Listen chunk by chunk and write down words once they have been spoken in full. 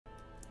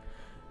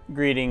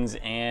Greetings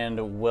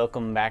and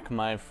welcome back,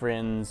 my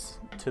friends,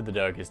 to the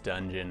Darkest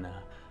Dungeon.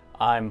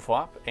 I'm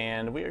Phwop,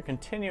 and we are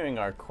continuing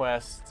our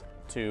quest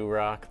to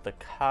rock the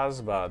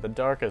Kasbah, the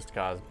Darkest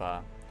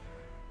Kasbah.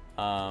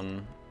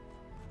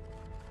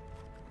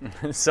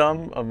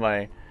 Some of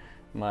my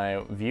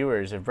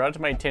viewers have brought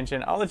to my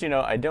attention, I'll let you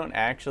know, I don't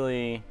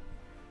actually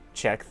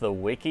check the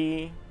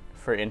wiki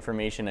for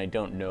information I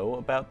don't know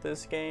about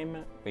this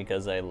game,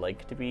 because I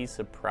like to be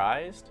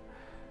surprised.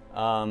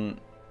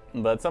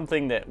 But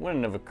something that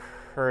wouldn't have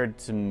occurred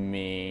to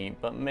me,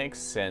 but makes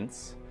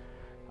sense.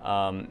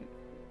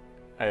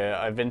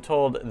 I've been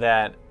told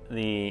that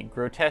the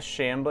grotesque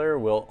shambler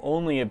will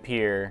only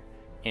appear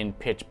in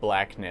pitch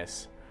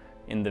blackness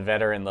in the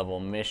veteran level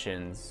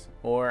missions.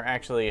 Or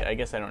actually, I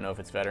guess I don't know if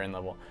it's veteran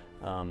level,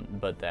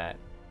 but that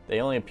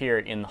they only appear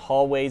in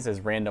hallways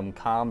as random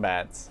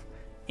combats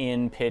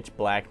in pitch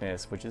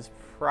blackness, which is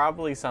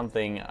probably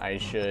something I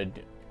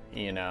should,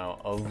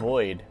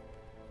 avoid,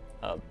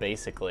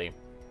 basically.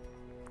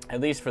 At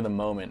least for the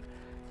moment.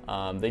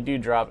 They do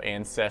drop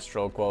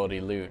ancestral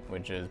quality loot,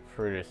 which is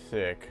pretty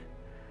sick.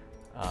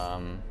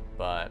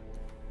 But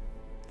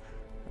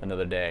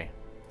another day.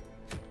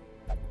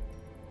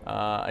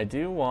 I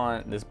do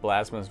want this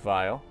blasphemous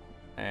vial,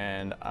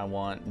 and I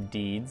want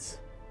deeds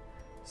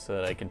so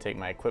that I can take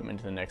my equipment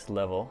to the next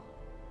level.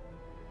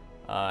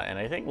 And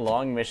I think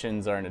long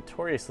missions are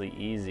notoriously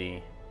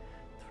easy.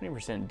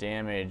 20%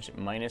 damage,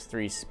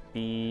 -3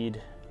 speed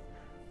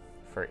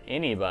for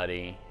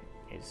anybody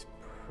is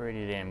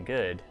pretty damn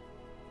good.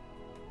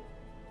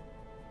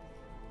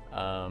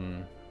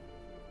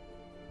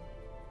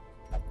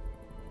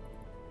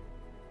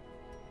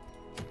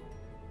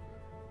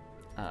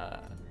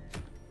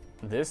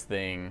 This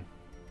thing,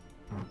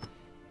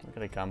 look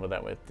at I combo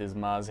that with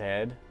Disma's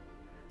head,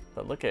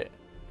 but look at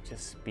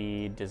just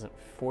speed, doesn't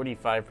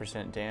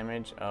 45%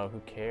 damage. Oh, who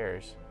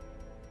cares?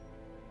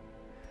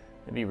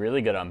 It'd be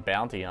really good on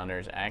bounty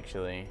hunters,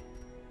 actually.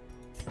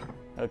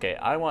 Okay,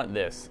 I want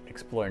this.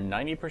 Explore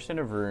 90%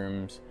 of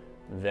rooms,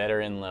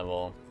 veteran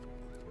level.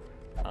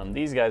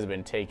 These guys have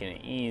been taking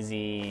it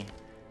easy,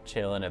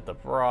 chilling at the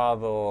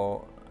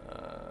brothel.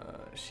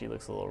 She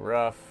looks a little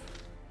rough.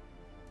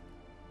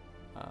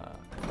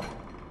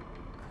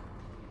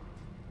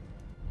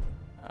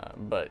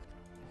 But,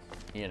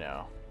 you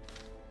know.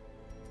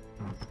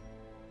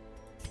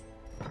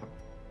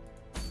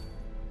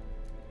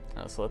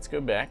 So let's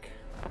go back.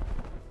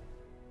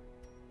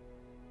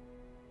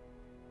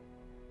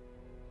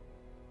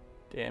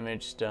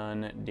 Damage,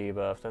 stun,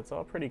 debuff, that's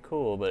all pretty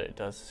cool, but it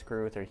does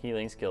screw with her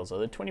healing skills. So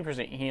the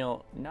 20%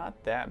 heal,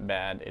 not that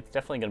bad. It's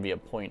definitely going to be a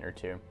point or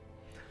two.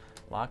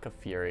 Lock of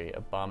Fury,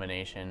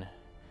 Abomination,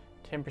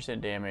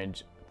 10%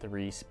 damage,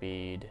 3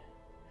 speed.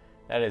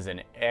 That is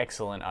an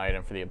excellent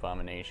item for the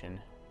Abomination.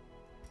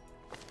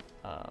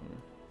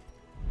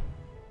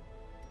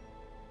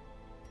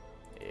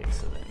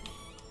 Excellent.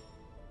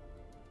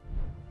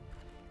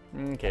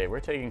 Okay,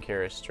 we're taking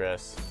care of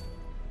stress.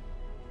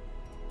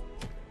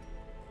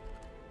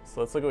 So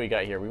let's look what we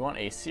got here. We want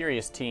a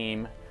serious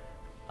team.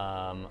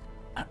 I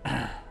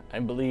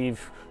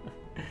believe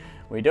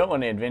we don't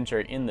want to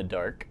adventure in the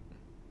dark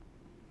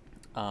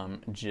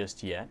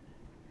just yet.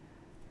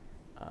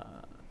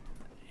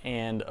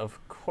 And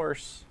of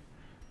course,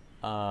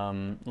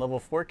 level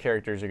 4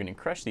 characters are going to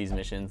crush these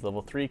missions.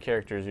 Level 3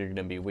 characters are going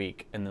to be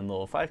weak. And then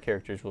level 5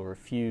 characters will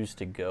refuse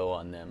to go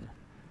on them.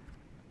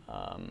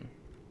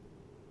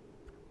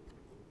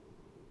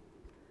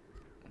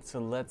 So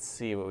let's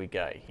see what we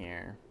got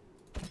here.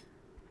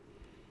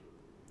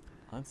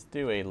 Let's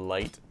do a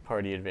light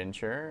party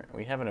adventure.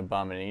 We have an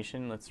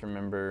Abomination. Let's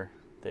remember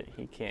that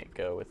he can't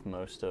go with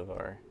most of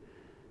our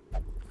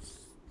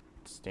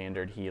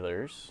standard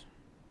healers.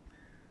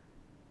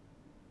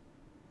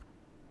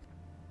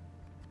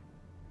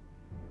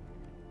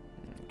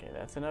 Okay,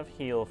 that's enough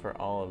heal for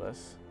all of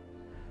us.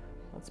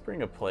 Let's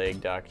bring a Plague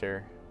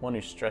Doctor, one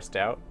who's stressed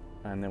out,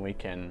 and then we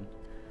can...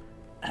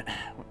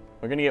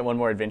 We're going to get one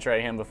more adventure out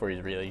of him before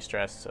he's really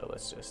stressed, so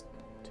let's just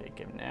take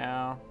him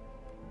now.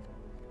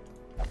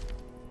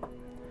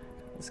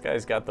 This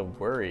guy's got the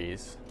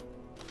worries.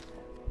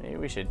 Maybe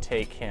we should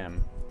take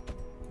him.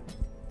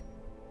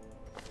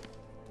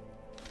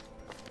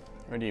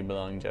 Where do you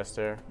belong,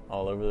 Jester?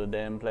 All over the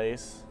damn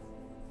place.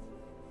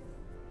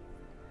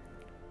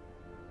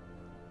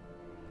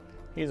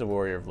 He's a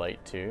warrior of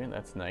light too.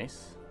 That's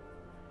nice.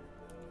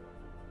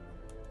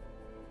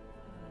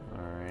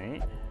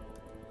 Alright.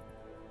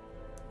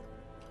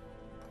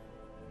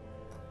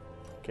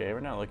 Okay, we're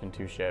not looking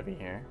too shabby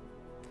here.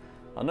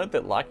 I'll note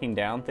that locking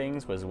down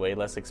things was way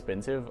less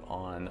expensive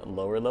on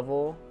lower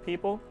level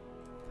people,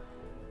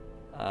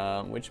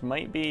 which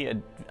might be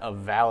a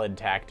valid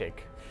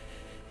tactic,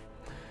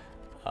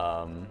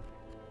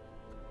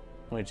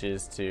 which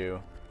is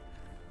to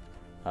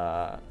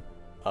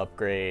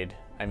upgrade.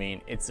 I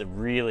mean, it's a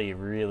really,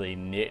 really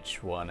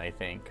niche one, I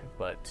think,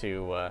 but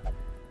to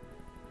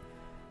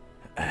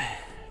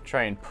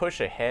try and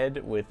push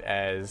ahead with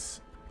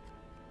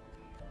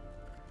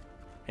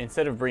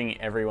instead of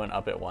bringing everyone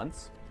up at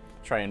once,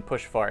 try and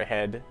push far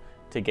ahead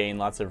to gain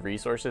lots of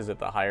resources at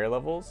the higher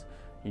levels.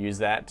 Use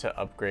that to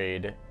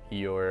upgrade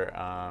your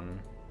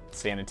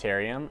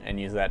sanitarium, and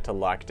use that to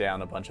lock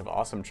down a bunch of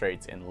awesome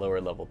traits in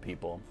lower level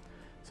people,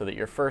 so that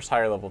your first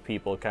higher level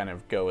people kind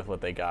of go with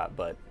what they got,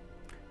 but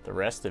the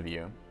rest of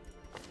you.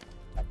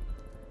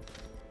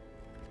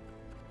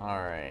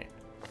 Alright.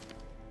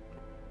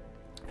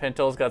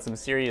 Pentol's got some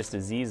serious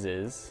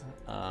diseases.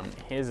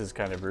 His is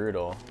kind of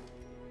brutal.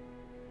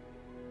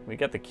 We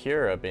got the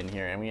cure up in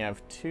here, and we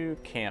have 2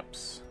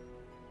 camps.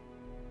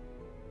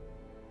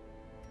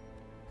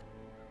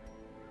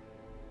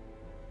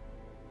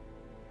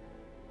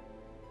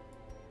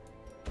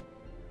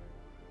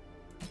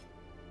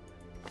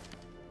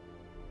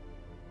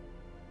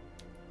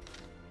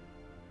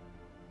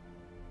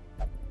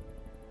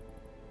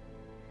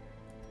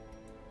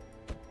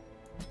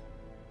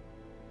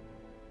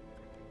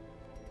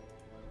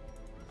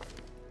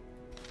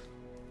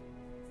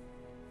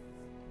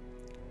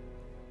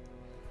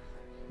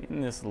 In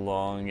this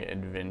long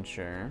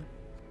adventure,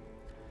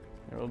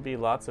 there will be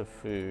lots of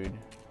food.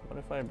 What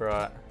if I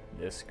brought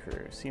this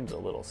crew? Seems a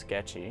little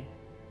sketchy.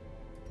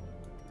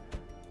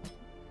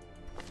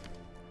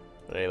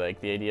 But I like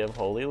the idea of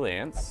Holy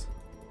Lance.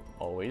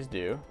 Always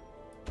do.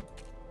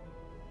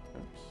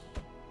 Oops.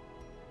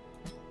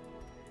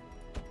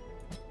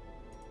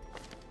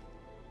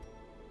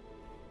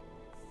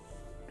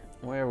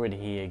 Where would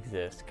he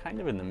exist?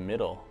 Kind of in the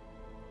middle.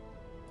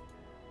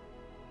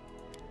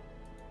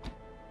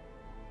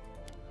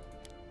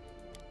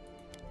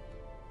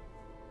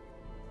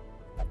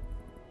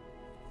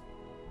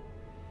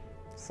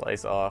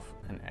 Slice off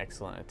an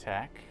excellent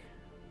attack.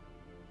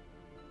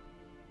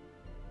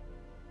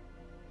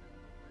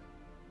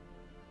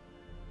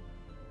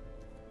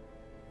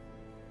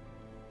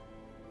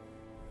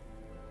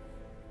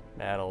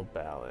 Battle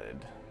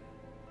Ballad.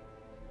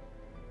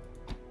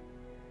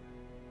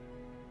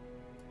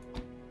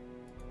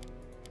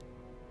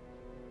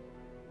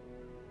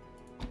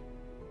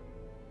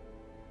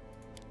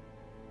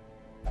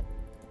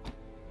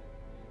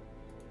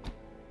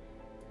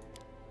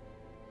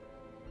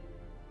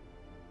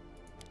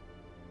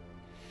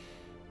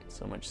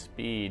 So much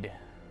speed.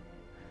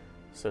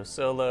 So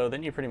solo,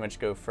 then you pretty much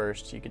go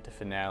first. You get to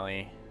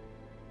finale.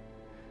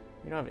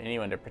 You don't have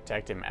anyone to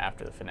protect him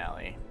after the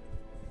finale.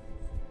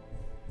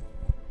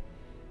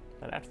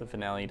 But after the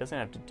finale, he doesn't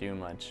have to do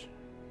much.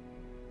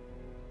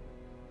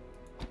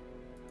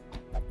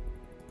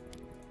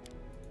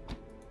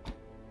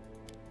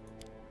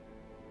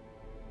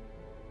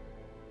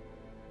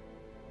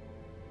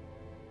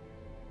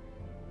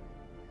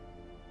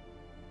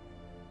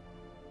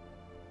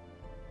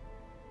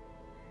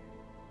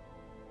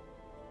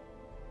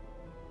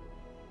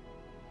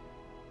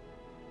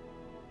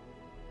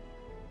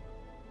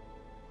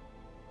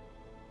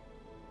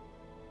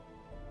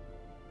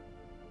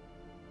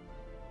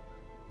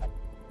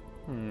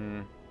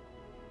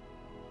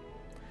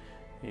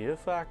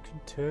 If I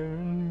could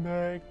turn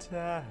back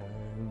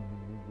time.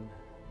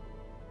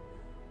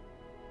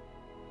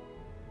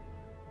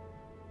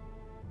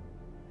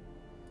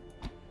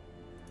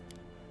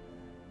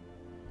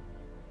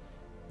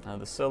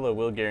 The solo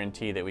will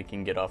guarantee that we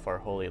can get off our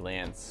Holy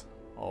Lance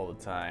all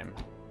the time.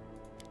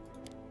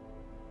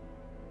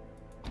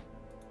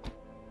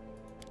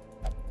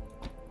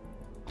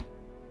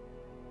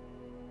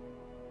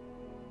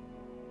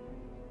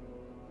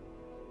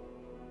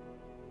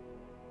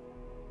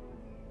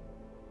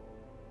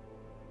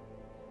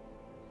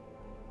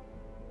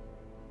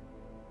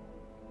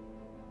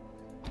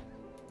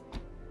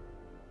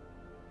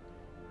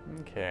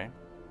 Okay.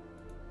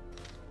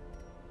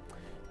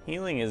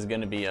 Healing is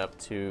going to be up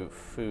to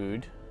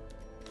food.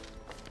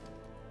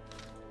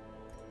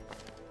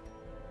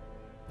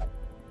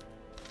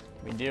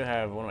 We do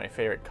have one of my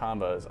favorite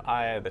combos,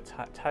 Eye of the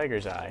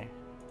Tiger's Eye,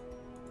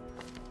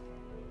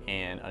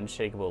 and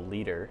Unshakable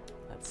Leader.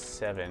 That's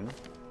 7.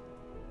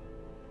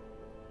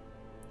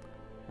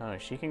 Oh,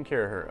 she can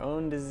cure her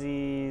own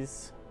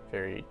disease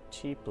very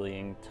cheaply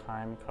in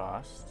time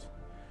cost.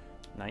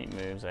 Night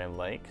moves I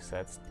like, so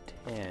that's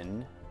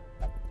 10.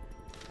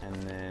 And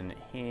then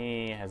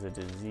he has a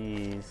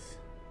disease.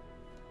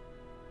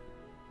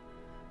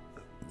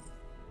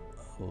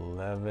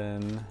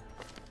 11.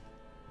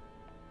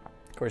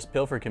 Of course,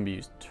 Pilfer can be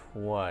used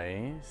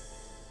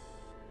twice.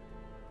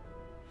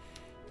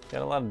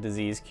 Got a lot of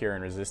disease, cure,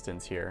 and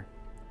resistance here.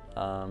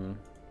 What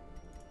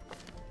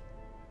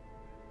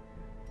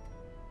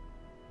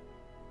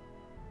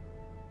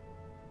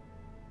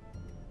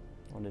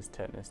is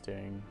tetanus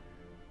doing?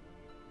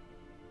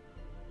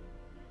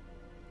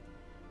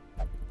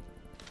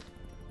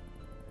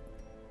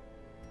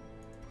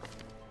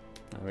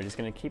 We're just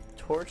going to keep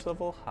torch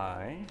level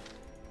high.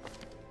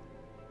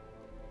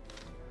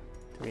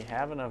 Do we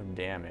have enough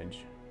damage?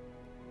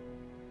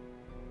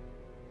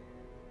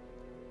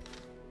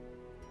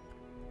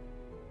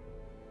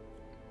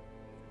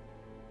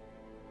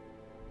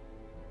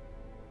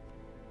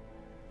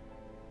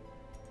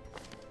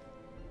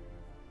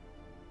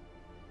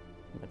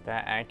 With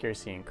that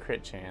accuracy and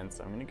crit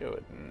chance, I'm going to go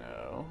with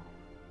no.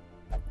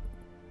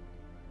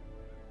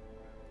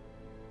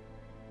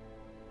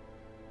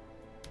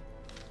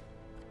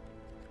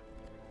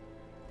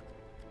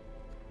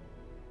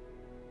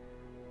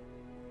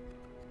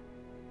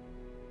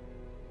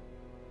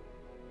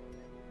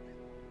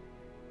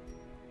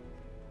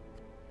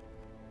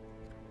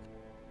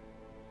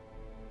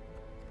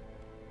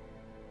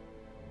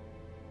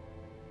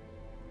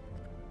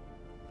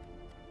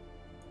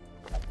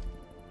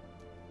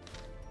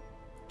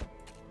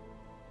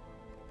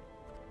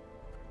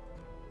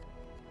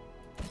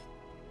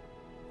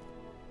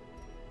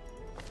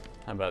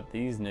 How about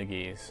these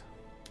noogies?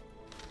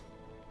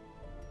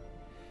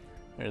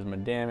 There's my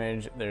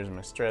damage, there's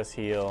my stress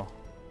heal.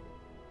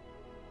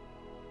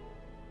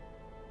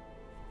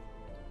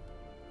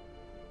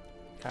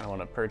 Kind of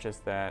want to purchase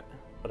that,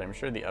 but I'm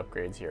sure the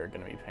upgrades here are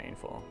going to be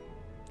painful.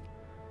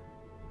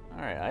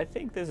 Alright, I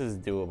think this is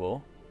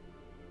doable.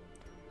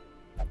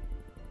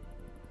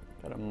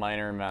 Got a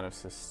minor amount of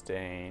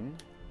sustain.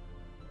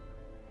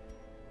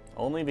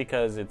 Only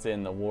because it's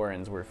in the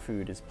Warrens where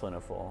food is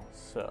plentiful,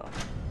 so.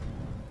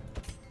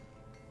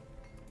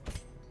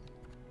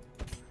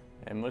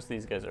 And most of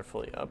these guys are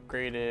fully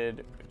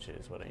upgraded, which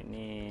is what I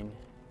need.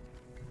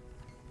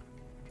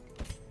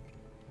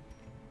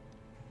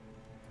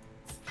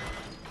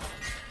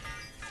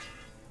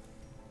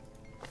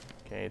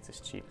 Okay, it's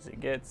as cheap as it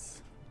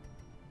gets.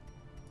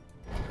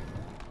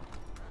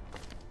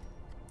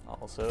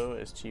 Also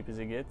as cheap as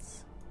it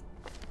gets.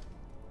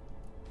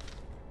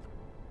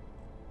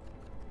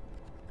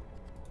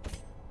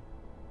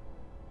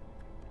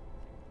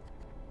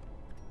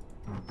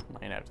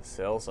 Might have to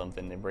sell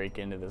something to break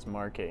into this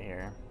market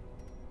here.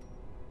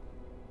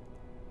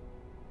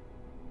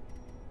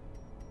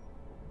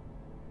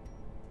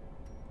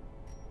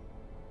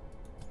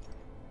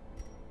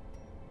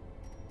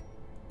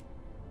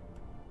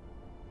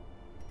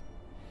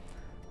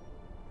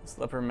 This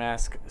leopard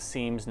mask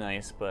seems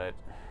nice, but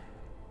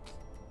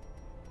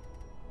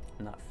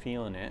I'm not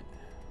feeling it.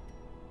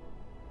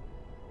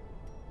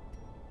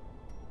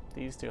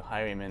 These two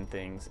highwaymen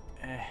things,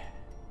 eh.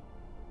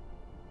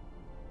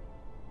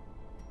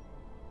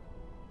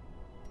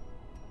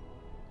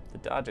 The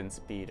dodge and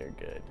speed are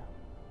good.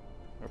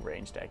 But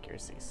ranged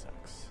accuracy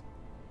sucks.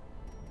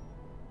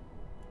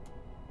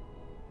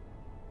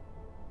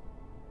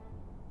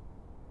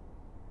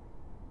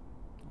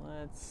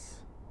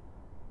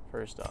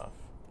 First off,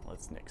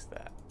 let's nix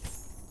that.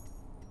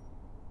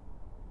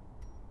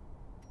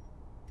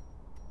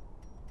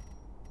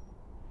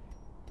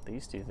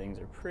 These two things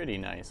are pretty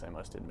nice, I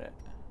must admit.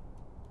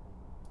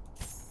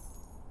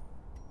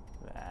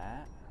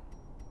 That.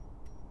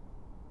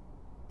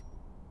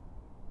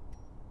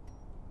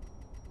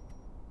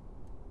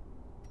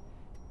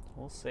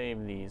 We'll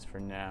save these for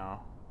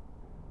now.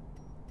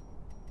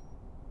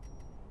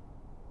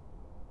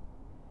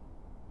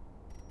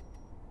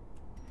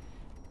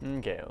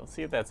 Okay, let's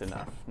see if that's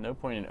enough. No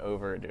point in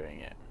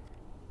overdoing it.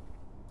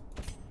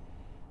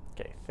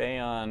 Okay,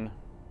 Theon.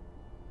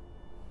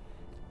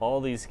 All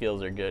these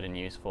skills are good and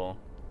useful.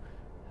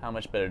 How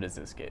much better does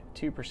this get?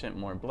 2%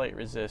 more blight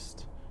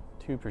resist,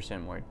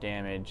 2% more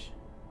damage.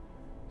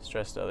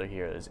 Stress to other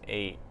heroes,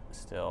 8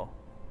 still.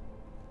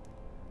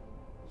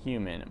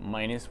 Human,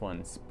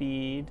 -1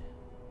 speed.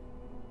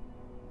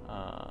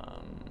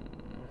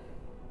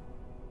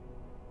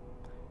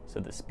 So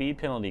the speed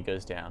penalty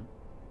goes down.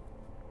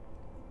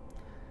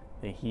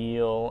 The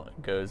heal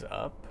goes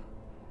up,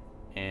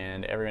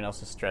 and everyone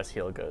else's stress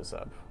heal goes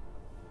up.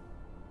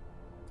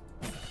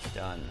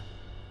 Done.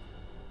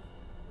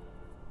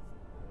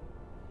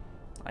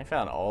 I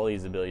found all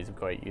these abilities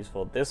quite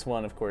useful. This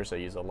one, of course, I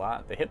use a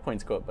lot. The hit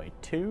points go up by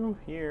 2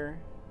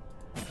 here.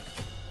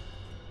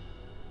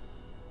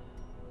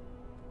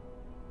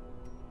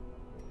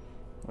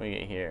 What do we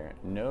get here?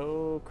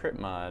 No crit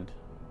mod,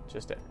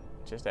 just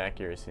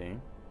accuracy.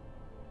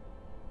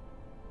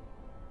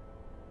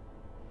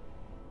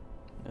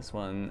 This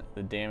one,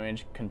 the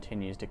damage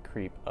continues to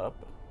creep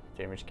up.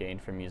 Damage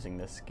gained from using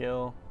this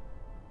skill.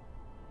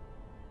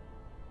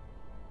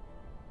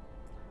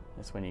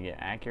 This one you get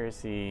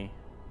accuracy,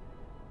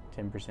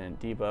 10%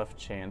 debuff,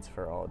 chance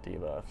for all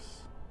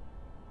debuffs.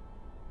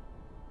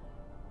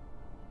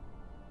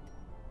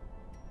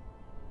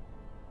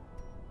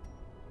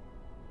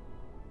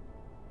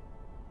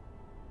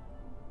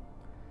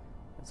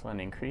 This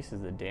one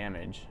increases the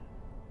damage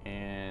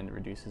and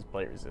reduces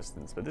blight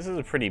resistance. But this is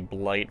a pretty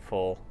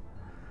blightful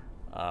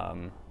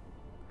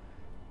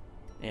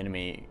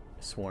enemy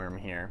swarm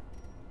here.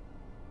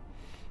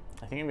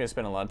 I think I'm going to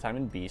spend a lot of time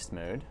in beast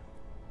mode.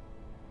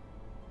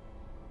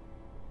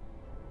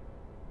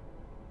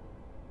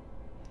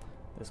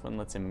 This one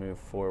lets him move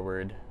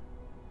forward.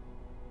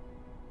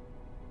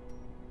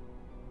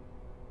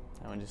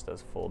 That one just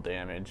does full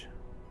damage.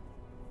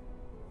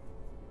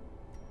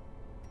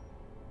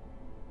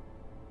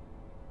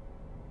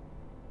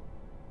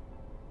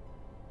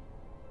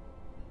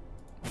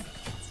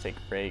 Let's take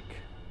a break.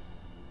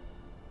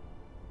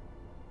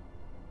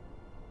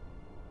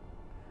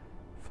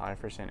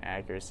 5%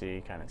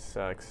 accuracy kind of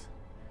sucks.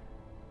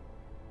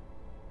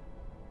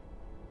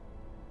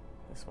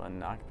 This one,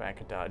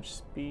 knockback, dodge,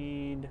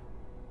 speed.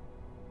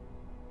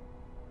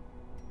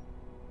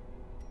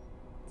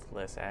 It's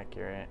less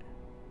accurate.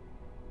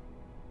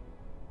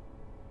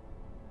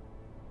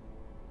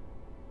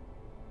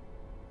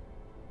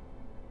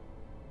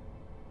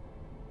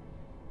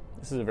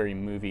 This is a very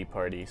movie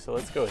party, so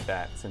let's go with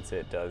that since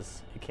it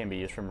can be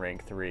used from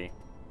rank 3.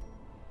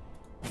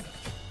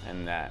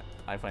 And that,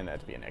 I find that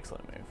to be an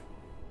excellent move.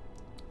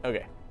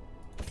 Okay.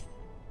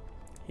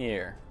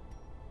 Here.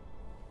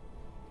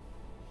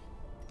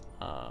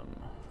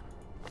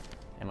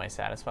 Am I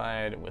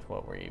satisfied with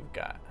what we've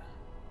got?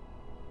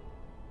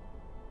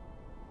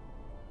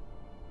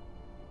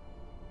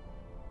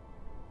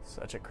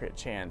 Such a crit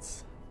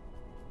chance.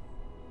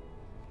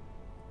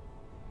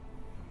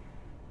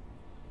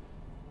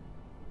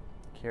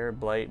 Cure,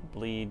 blight,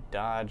 bleed,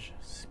 dodge,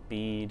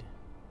 speed,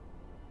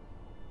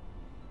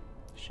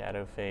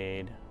 shadow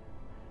fade.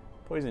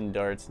 Poison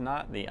dart's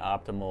not the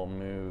optimal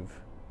move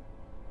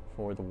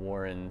for the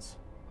Warrens.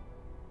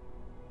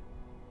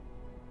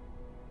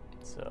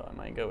 So I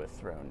might go with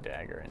Thrown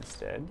Dagger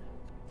instead.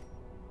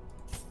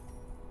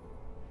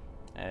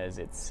 As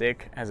it's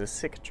sick, has a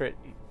sick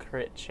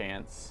crit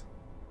chance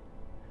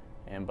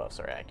and buffs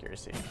our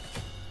accuracy.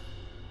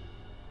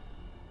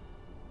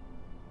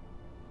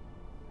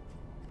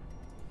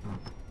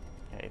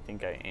 Okay, I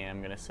think I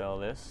am gonna sell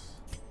this.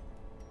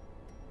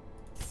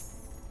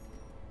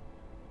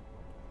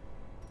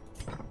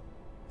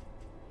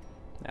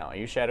 Now I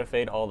use Shadow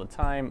Fade all the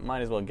time,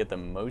 might as well get the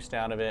most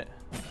out of it.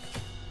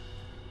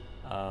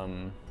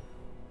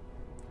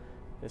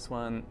 This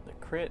one, the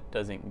crit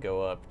doesn't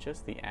go up,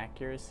 just the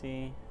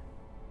accuracy.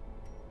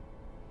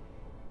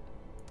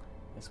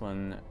 This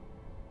one,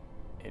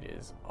 it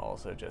is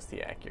also just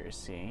the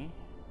accuracy.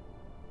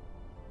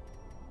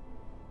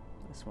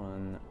 This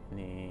one,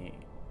 the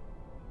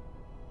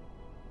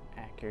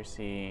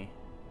accuracy,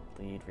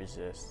 bleed,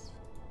 resist,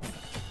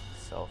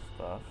 self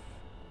buff.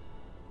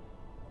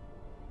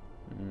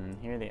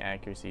 Here the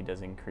accuracy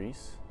does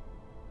increase.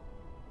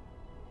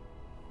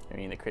 I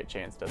mean the crit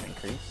chance does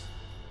increase.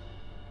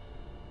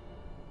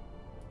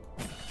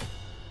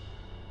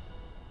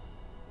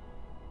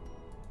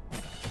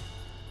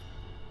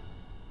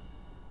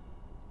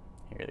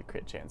 Here the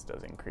crit chance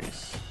does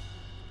increase.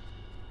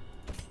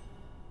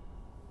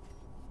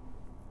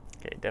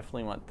 Okay,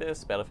 definitely want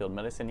this. Battlefield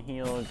Medicine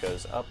Heal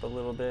goes up a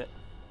little bit.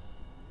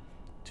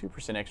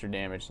 2% extra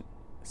damage,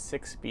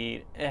 6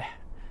 speed.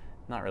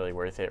 Not really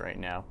worth it right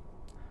now.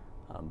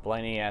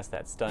 Blinding Ass,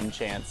 that stun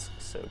chance,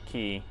 so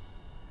key.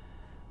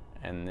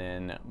 And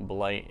then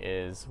Blight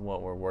is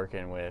what we're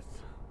working with.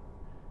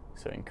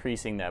 So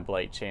increasing that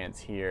Blight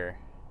chance here.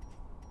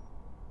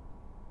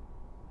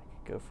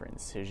 I could go for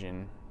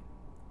Incision.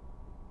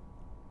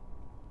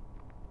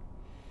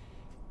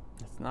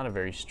 It's not a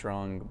very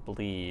strong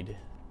bleed,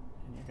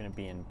 and you're going to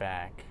be in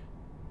back.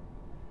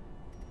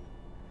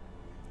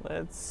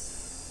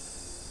 Let's...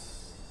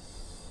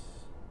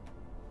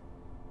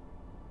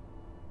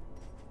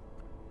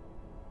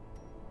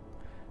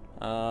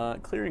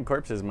 clearing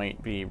corpses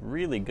might be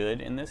really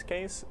good in this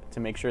case to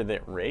make sure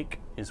that Rake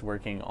is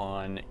working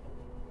on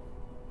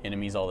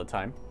enemies all the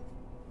time.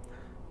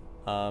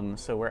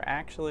 So we're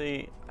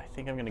actually, I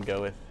think I'm gonna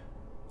go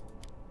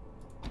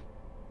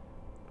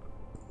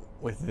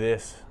with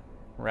this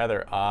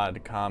rather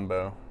odd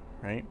combo,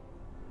 right?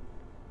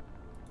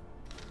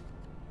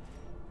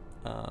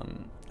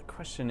 The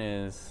question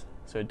is,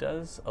 so it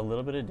does a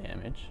little bit of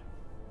damage.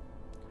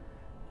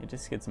 It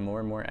just gets more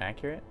and more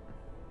accurate.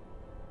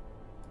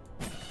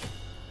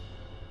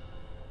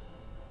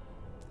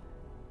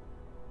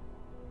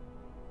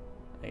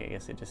 I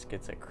guess it just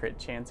gets a crit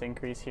chance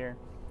increase here.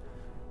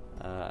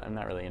 I'm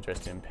not really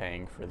interested in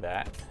paying for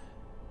that.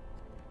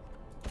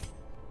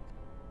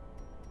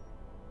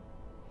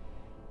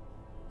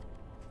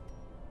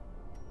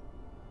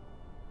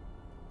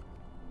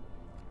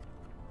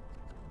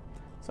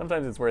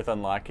 Sometimes it's worth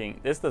unlocking.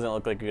 This doesn't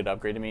look like a good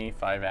upgrade to me.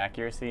 5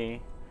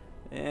 accuracy,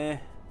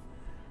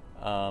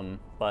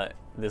 but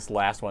this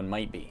last one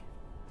might be.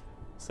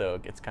 So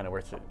it's kind of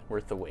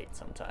worth the wait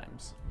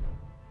sometimes.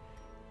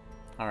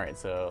 All right,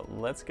 so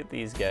let's get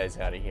these guys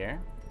out of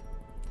here.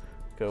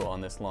 Go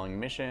on this long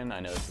mission. I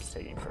know this is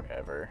taking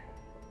forever.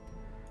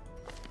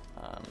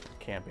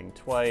 Camping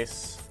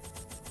twice.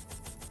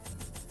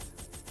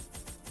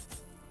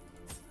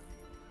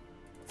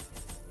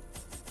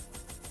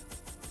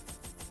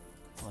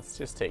 Let's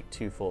just take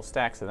 2 full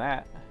stacks of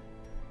that.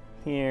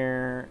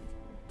 Here,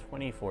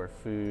 24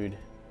 food.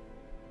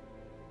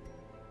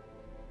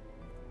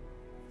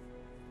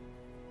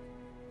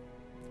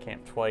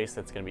 Camp twice,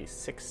 that's gonna be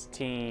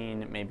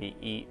 16. Maybe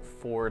eat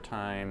 4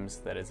 times,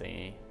 that is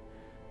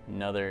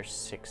another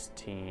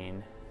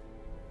 16.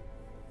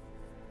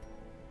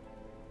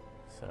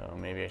 So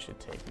maybe I should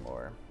take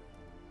more.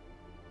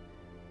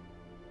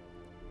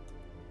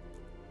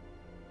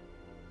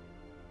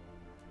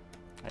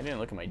 I didn't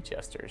look at my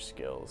jester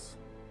skills.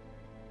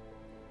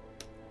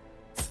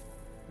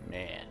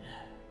 Man.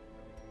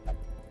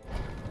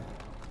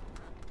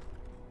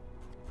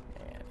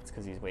 It's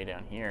because he's way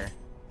down here.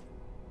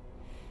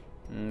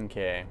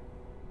 Okay.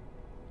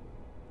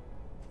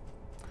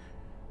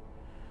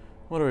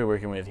 What are we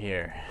working with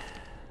here?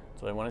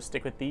 Do I want to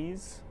stick with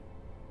these?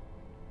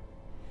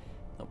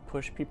 I'll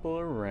push people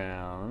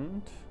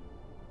around.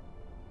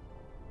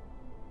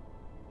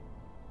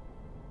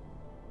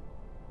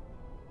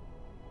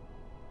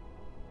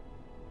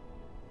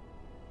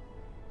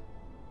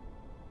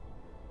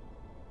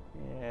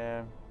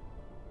 Yeah.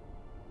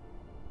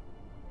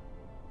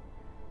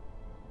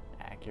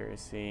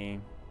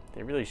 Accuracy.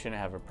 They really shouldn't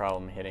have a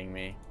problem hitting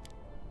me.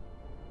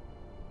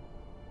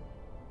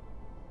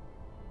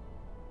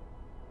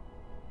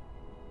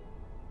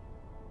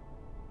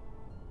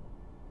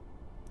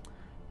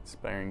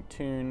 Inspiring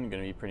Tune,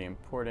 going to be pretty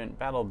important.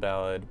 Battle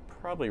Ballad,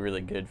 probably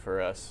really good for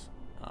us.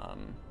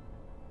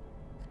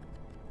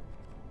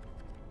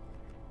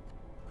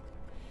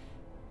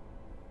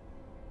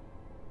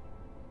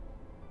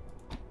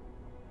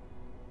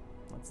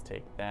 Let's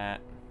take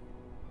that.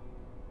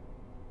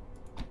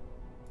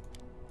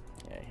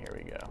 Yeah, here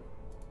we go.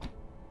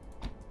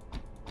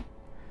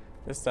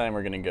 This time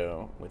we're going to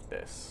go with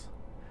this.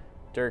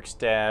 Dirk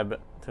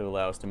Stab to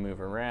allow us to move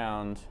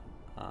around.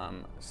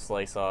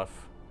 Slice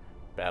Off,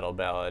 Battle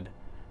Ballad.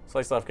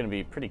 Slice Off going to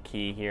be pretty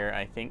key here,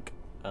 I think,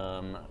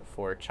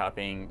 for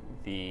chopping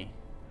the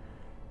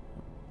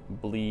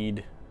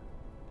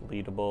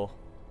bleedable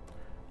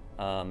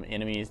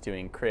enemies,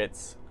 doing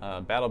crits.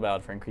 Battle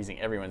Ballad for increasing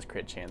everyone's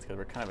crit chance, because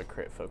we're kind of a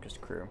crit-focused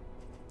crew.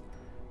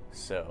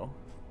 So,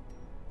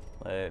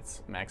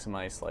 let's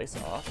maximize Slice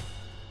Off.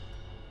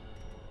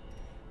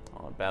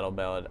 Battle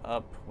Ballad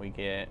up, we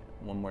get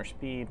 1 more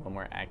speed, 1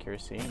 more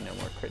accuracy, no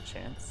more crit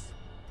chance.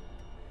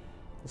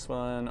 This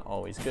one,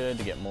 always good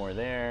to get more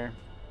there.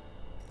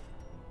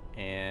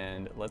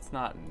 And let's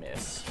not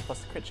miss, plus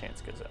the crit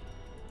chance goes up.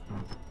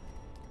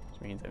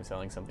 Which means I'm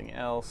selling something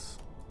else.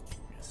 I'm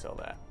gonna sell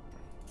that.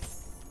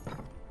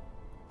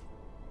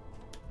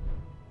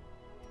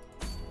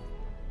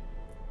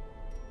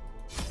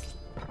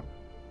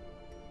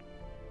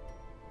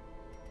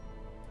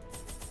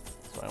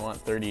 So I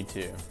want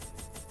 32.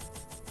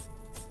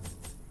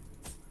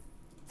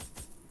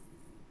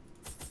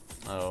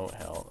 Oh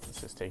hell, let's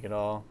just take it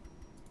all.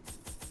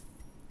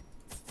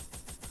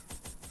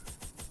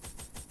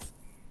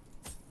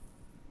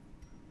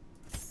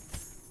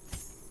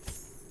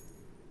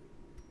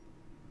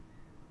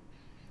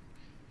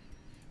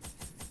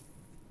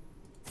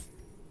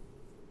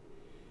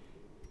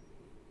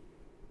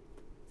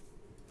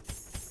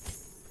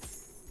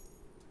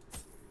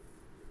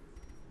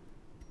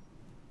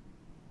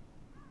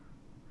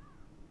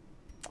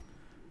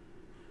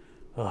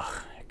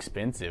 Ugh,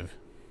 expensive.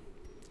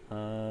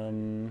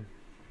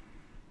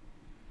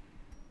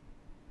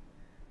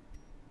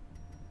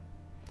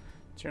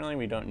 Generally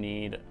we don't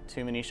need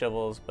too many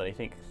shovels, but I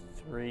think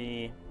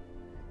 3.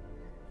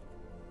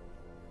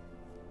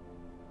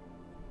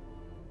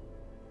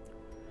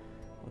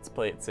 Let's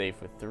play it safe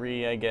with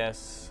 3, I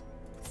guess.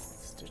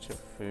 Stitch of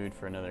food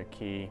for another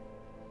key.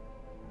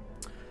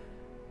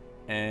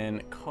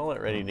 And call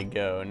it ready to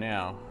go.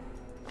 Now,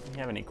 we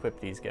haven't equipped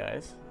these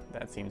guys.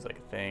 That seems like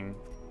a thing.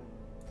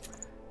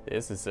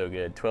 This is so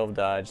good. 12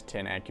 dodge,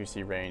 10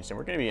 accuracy range, and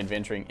we're going to be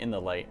adventuring in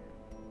the light.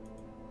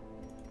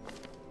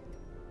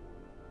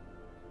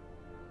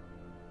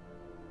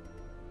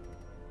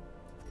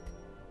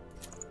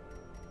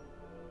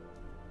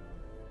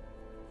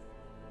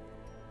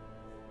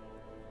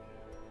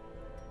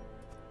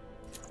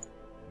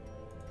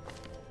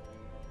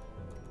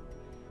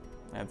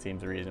 That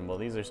seems reasonable.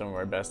 These are some of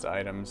our best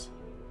items.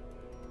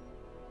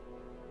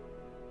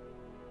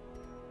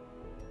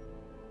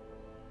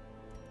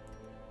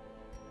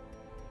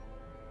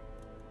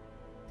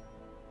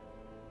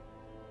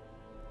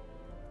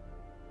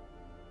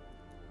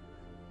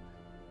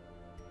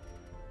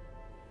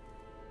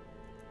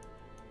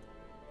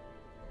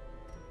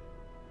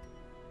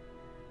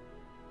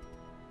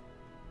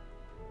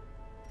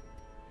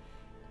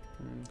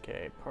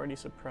 Okay, party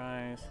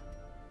surprise.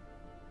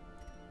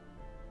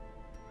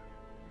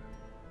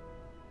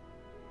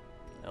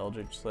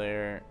 Eldritch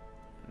Slayer.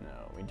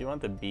 No, we do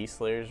want the Beast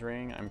Slayer's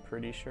ring, I'm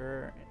pretty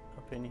sure,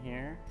 up in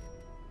here.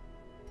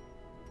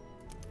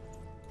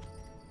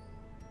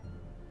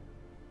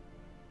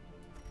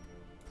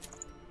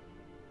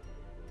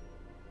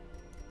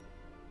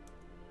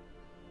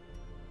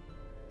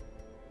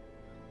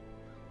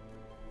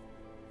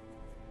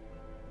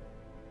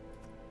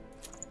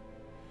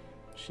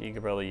 She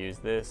could probably use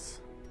this.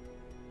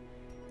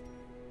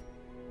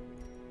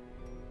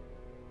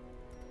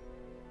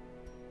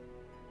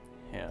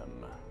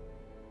 Him.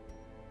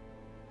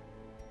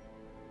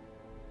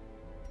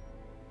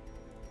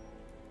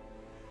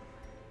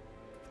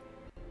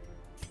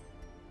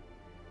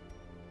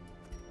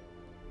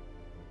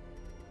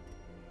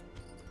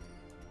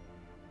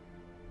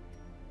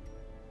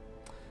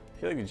 I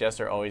feel like the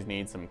Jester always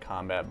needs some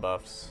combat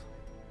buffs.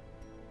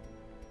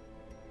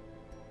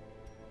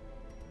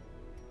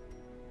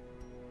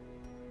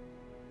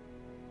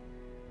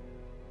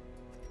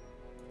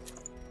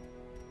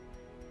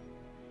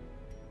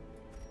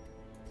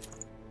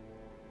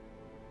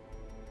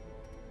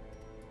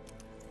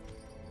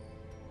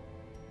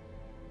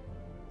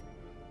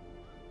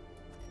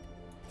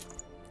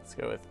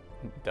 Let's go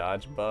with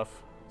dodge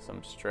buff,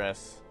 some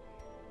stress.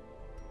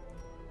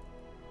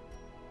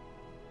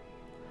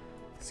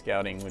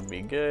 Scouting would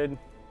be good.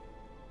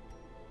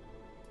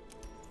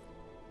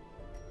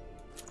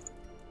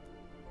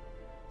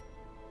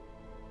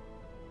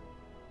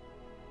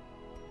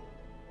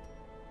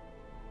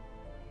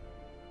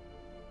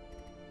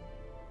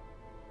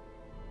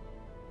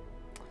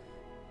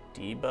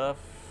 Debuff.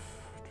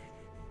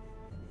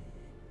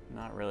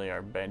 Not really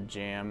our bed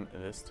jam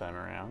this time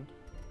around.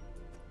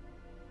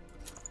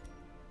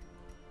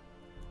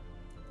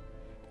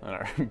 And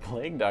our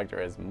plague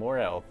doctor has more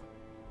health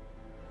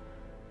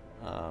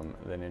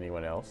than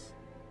anyone else.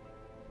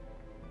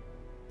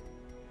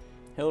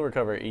 He'll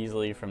recover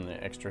easily from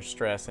the extra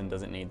stress and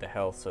doesn't need the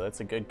health, so that's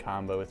a good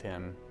combo with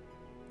him.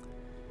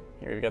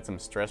 Here we've got some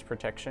stress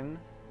protection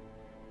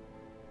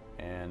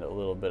and a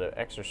little bit of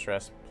extra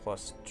stress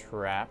plus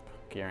trap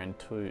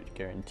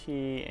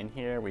guarantee. And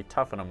here we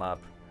toughen him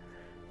up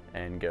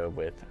and go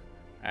with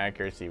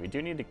accuracy. We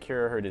do need to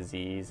cure her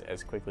disease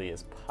as quickly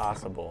as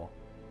possible.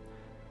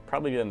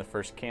 Probably in the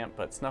first camp,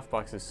 but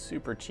Snuffbox is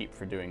super cheap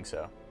for doing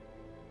so.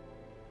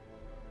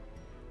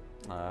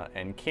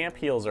 And camp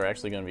heals are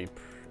actually going to be,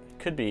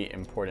 could be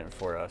important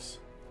for us.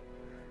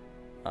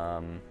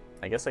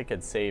 I guess I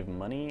could save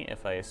money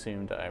if I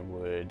assumed I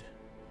would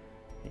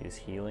use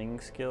healing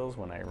skills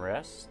when I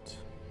rest.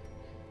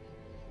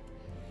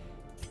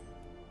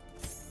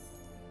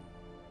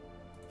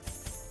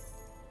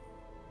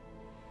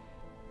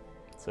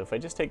 So if I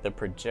just take the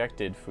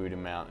projected food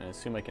amount and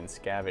assume I can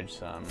scavenge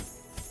some.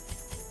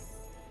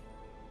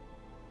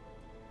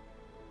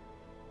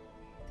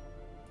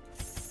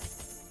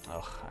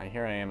 Oh,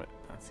 here I am.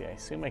 Let's see, I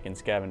assume I can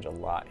scavenge a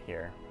lot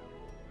here.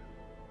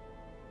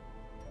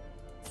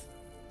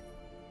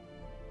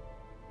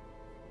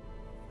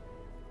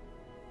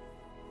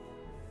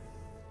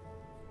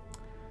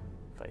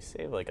 If I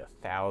save like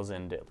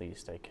 1,000 at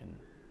least, I can.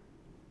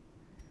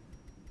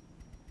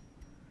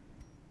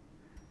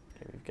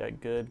 Okay, we've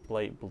got good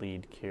blight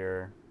bleed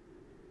cure.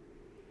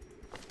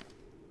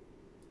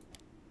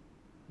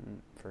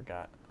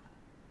 Forgot.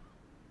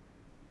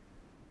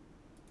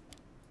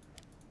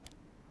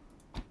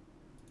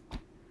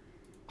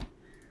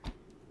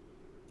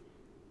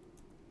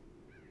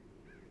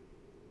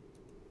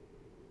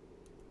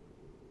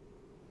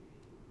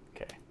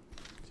 Okay,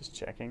 just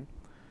checking.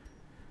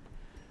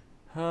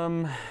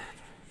 Let's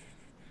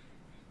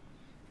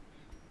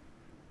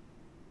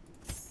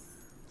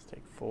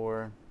take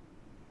 4.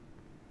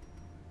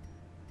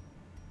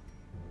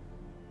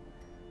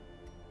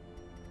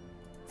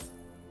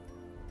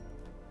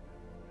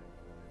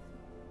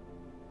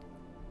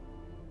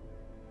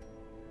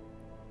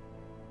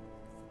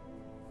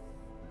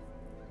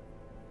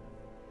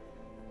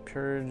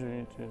 Purge, we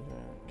need to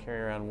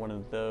carry around one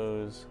of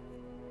those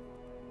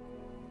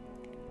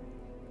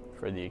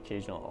for the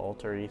occasional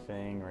altar-y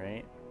thing,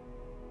 right?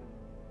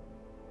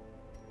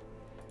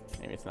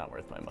 Maybe it's not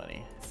worth my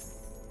money.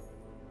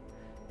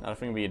 Not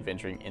if I'm going to be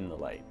adventuring in the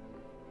light.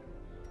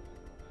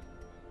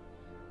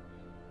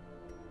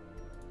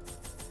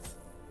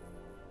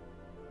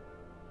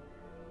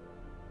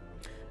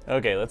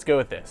 Okay, let's go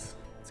with this.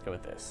 Let's go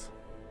with this.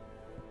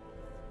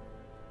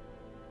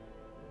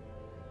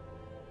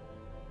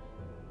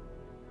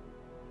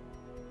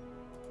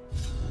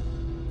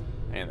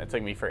 Man, that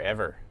took me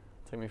forever.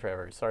 It took me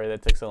forever. Sorry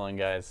that took so long,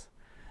 guys.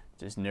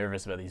 Just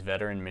nervous about these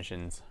veteran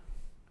missions.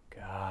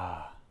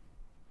 God.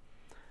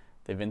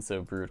 They've been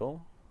so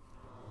brutal.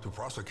 To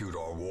prosecute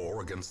our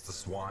war against the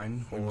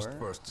swine, we must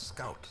first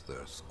scout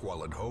their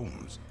squalid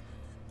homes.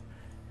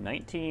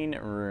 19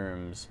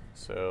 rooms.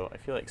 So I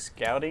feel like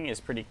scouting is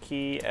pretty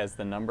key as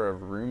the number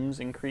of rooms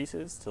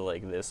increases to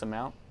like this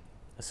amount.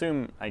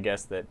 Assume, I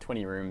guess, that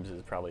 20 rooms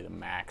is probably the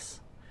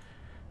max.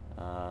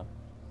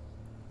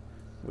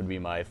 Would be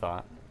my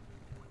thought.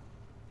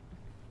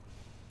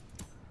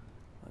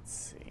 Let's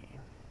see.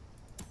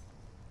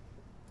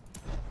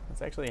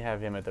 Let's actually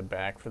have him at the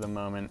back for the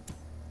moment.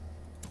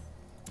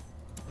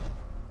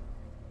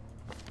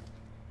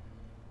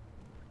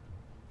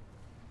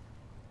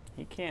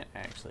 He can't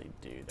actually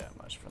do that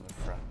much from the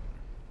front.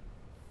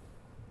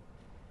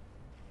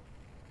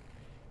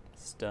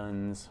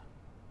 Stuns.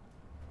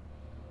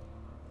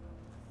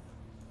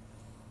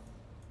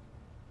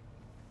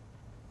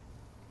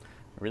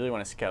 I really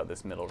want to scout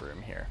this middle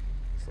room here.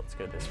 So let's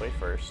go this way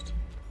first.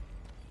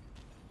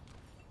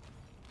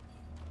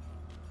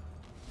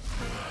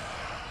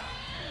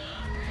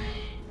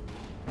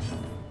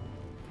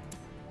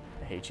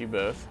 I hate you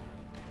both.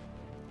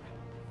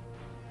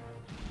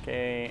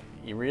 Okay,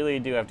 you really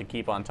do have to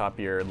keep on top of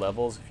your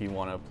levels if you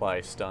want to apply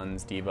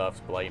stuns,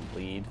 debuffs, blight,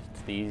 bleed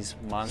to these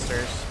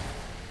monsters.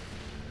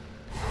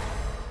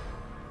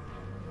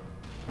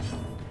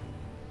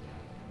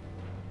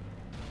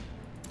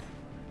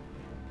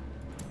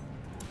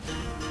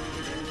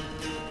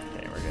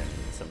 Okay, we're gonna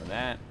need some of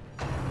that.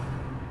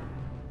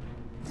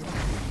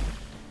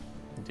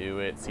 Do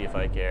it, see if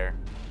I care.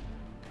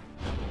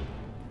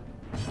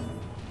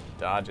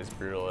 Dodge is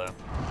brutal though.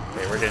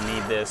 Okay, we're gonna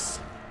need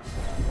this.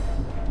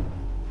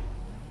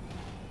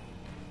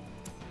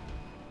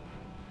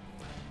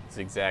 It's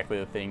exactly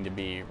the thing to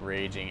be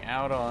raging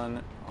out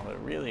on, although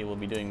really we'll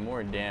be doing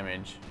more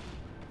damage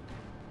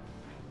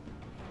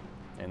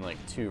in like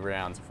 2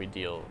 rounds if we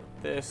deal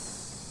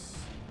this.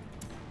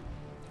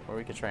 Or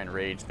we could try and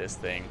rage this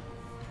thing.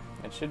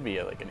 It should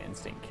be like an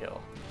instant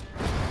kill.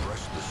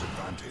 Press this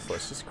advantage. So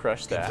let's just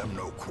crush that. Give them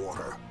no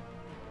quarter.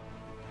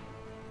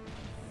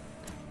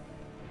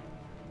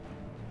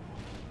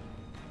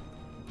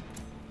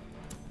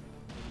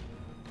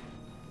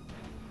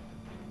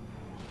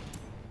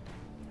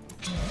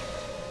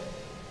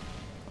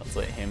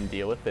 Let's let him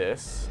deal with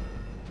this.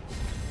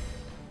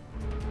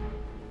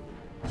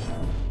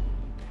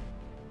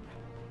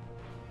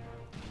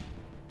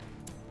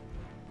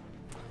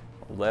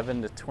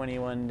 $11 to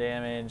 21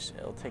 damage.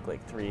 It'll take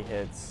like 3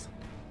 hits.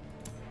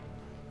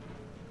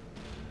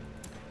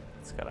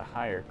 It's got a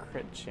higher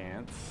crit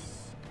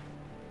chance.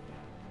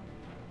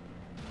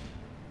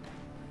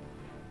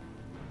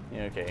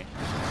 Yeah, okay.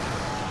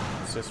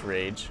 It's just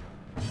rage.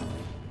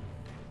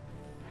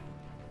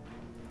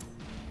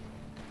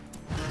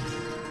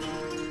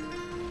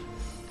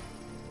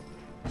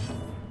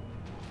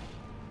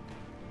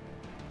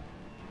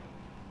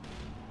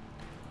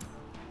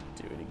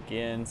 Do it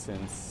again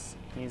since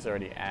he's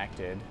already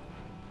acted.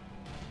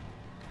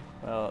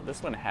 Well,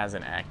 this one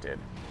hasn't acted.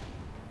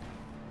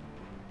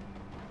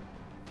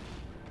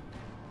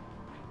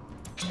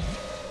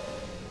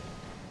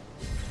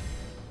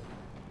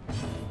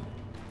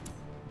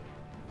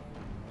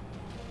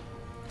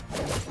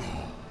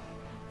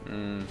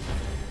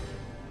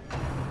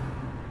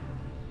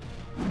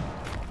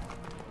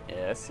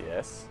 Yes,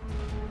 yes.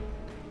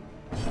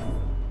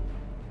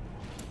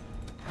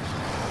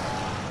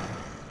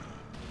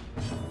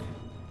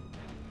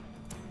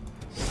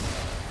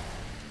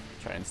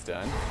 Try and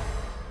stun.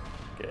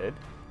 Good.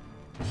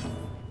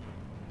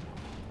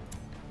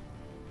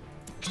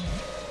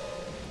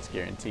 It's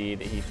guaranteed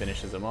that he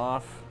finishes him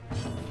off.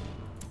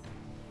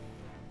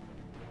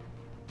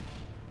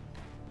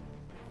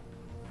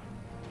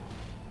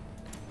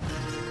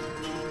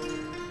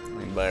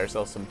 We can buy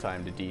ourselves some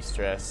time to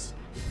de-stress.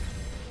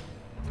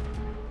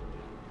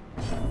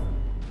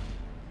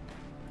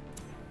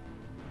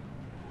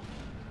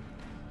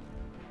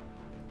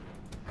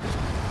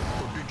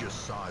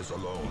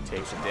 Alone he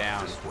takes it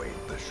down. Dissuade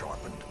the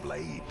sharpened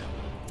blade.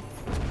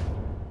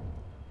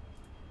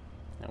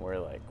 And we're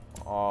like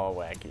all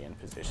wacky and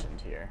positioned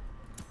here.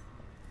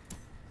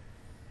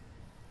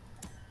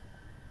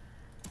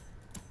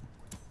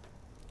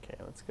 Okay,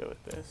 let's go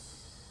with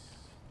this.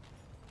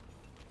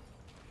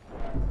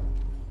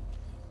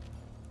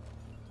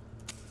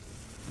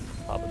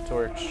 Pop a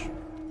torch.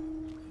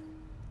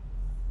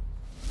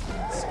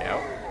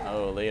 Scout.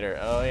 Oh, later.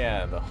 Oh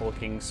yeah, the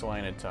hulking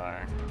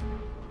Swinotar.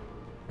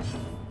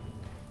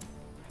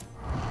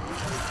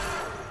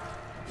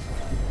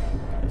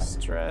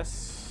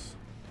 Distress.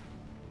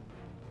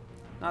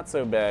 Not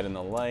so bad in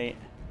the light.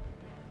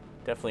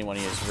 Definitely want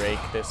to use Rake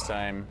this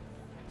time.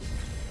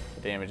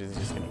 The damage is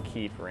just going to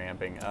keep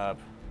ramping up.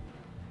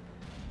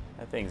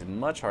 That thing's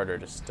much harder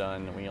to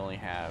stun. We only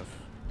have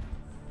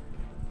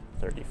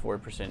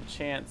 34%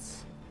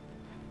 chance.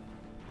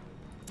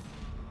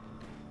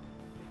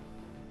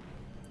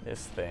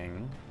 This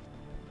thing.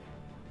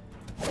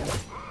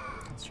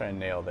 Let's try and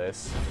nail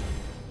this.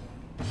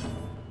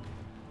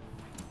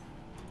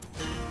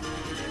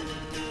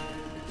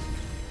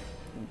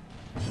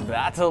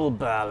 Battle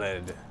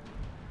Ballad.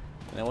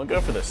 And then we'll go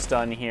for the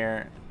stun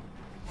here.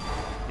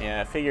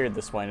 Yeah, I figured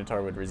the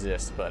Swinotar would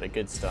resist, but a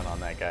good stun on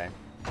that guy.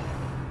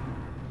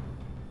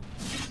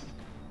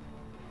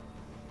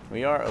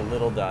 We are a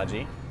little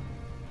dodgy.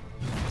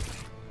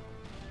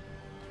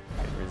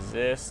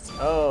 Resist.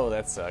 Oh,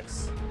 that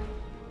sucks.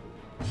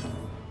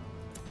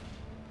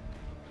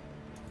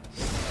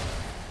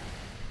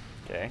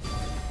 Okay.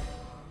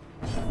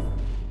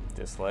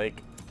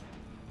 Dislike.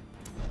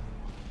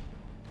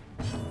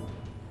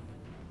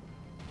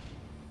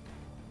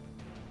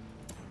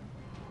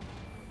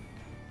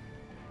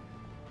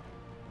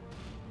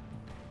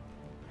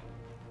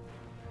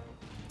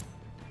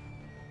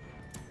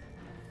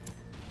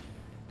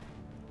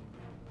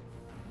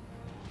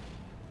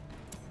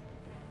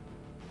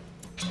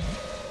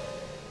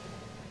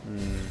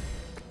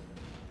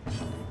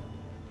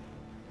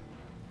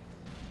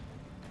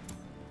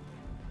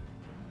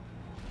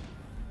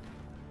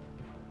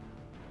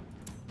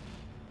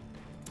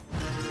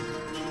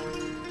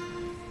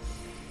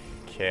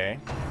 Okay.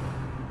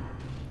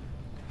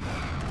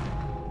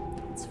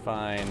 It's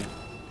fine.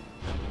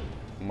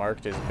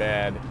 Marked is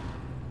bad.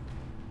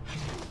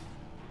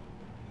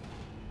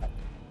 This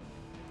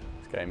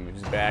guy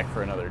moves back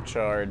for another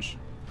charge.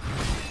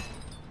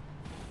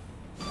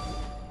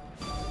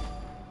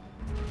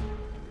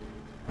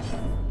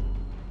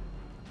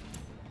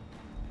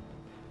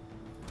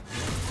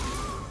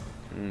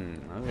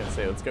 I was gonna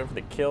say let's go for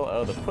the kill.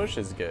 Oh, the push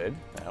is good.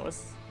 That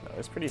was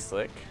pretty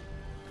slick.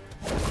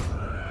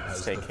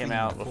 Let's take him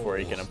out before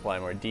he can apply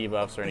more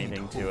debuffs or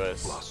anything to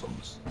us.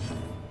 Blossoms.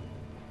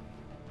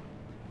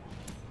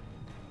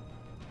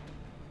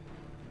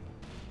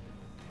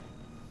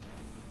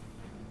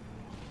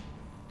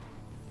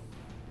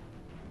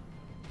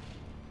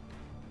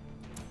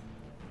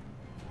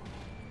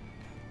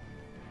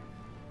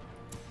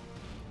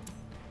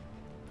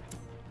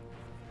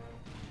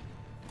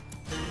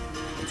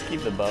 Let's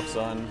keep the buffs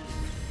on.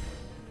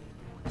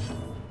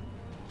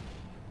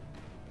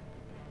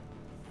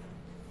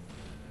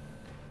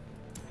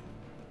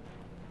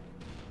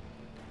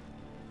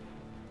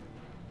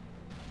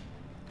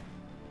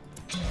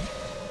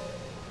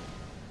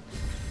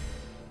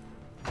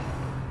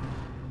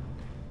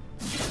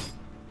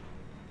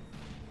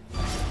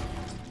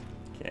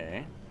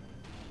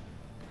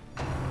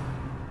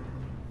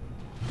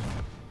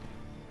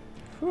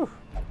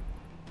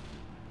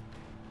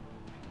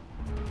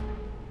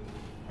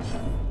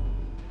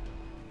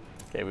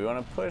 Okay, we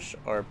want to push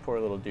our poor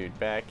little dude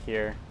back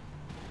here,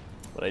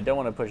 but I don't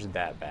want to push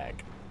that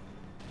back.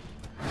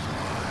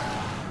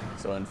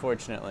 So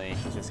unfortunately,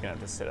 he's just gonna have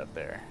to sit up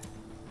there.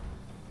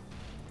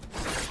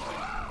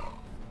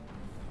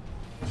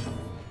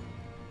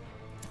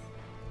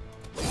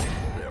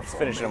 Let's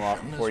finish him off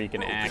before you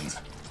can act.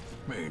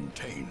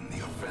 Maintain the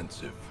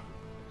offensive.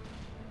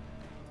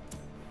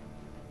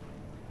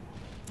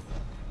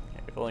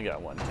 Okay, we've only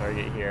got one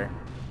target here.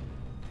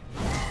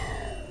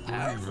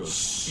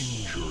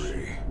 Grievous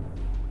injury.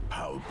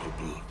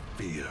 Palpable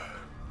fear.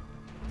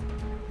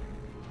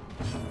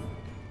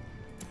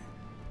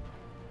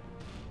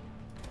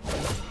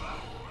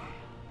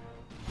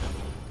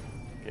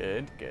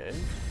 Good, good.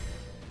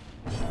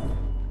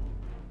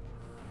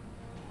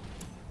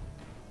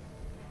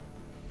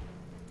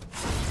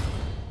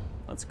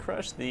 Let's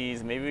crush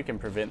these. Maybe we can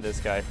prevent this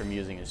guy from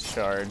using his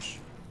charge.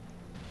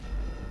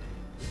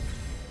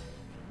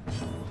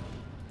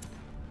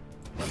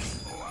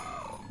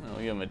 We'll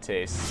give him a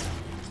taste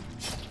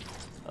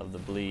of the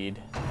bleed.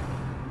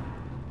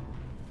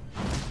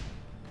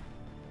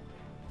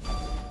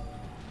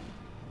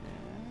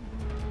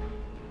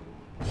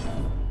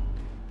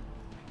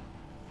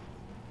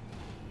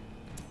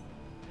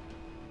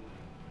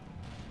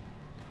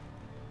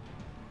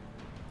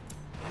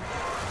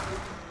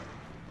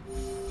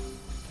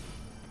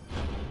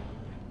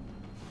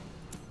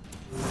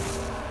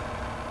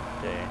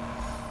 Okay.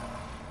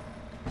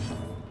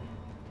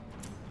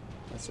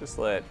 Let's just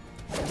let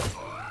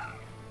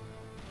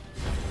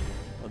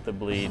the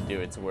bleed do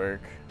its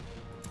work.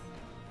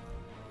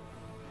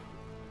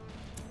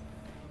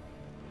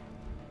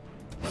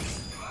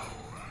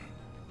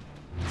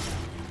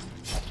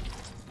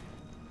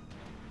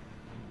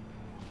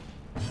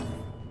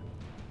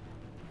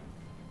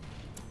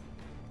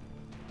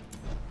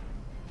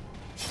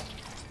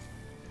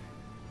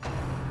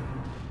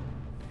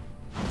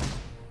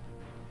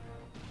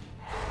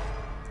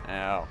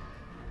 Ow.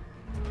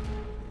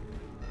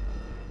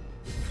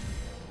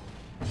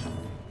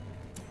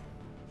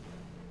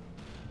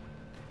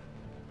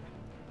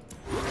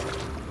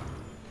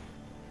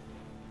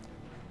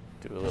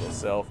 Do a little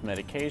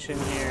self-medication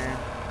here.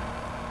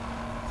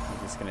 I'm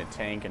just gonna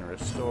tank and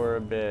restore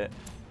a bit.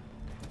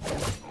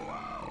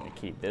 I'm gonna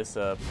keep this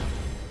up.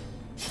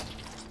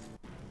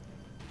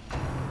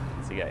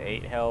 So you got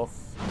 8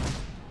 health.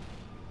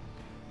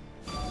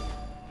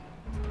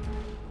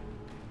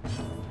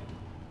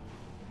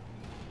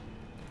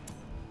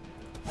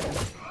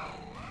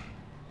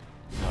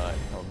 But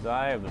he'll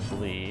die of the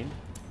bleed.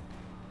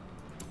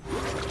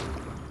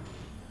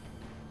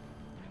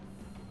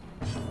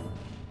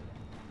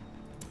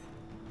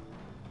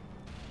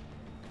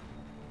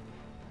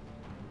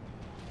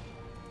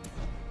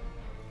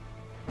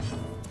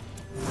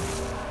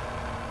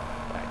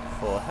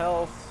 Full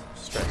health,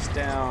 stress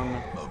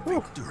down. A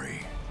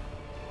victory.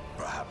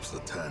 Perhaps the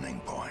turning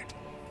point.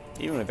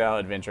 Even without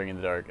adventuring in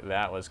the dark,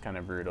 that was kind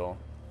of brutal.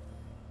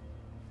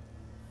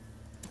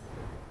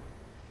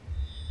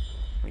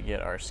 We get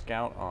our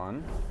scout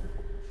on.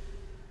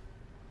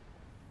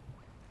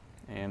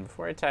 And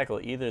before I tackle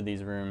either of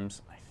these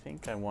rooms, I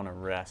think I want to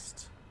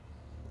rest.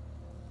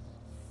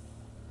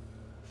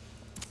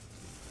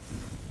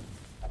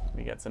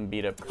 We got some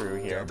beat up crew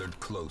here. Gathered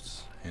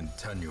close in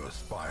tenuous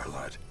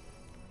firelight.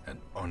 An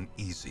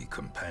uneasy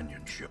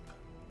companionship.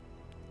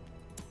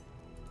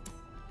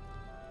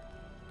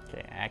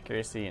 Okay,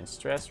 accuracy and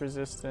stress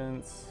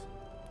resistance.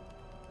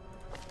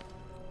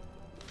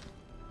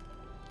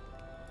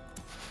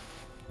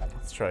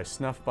 Let's try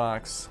snuff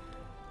box.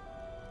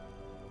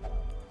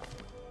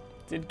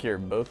 Did cure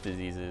both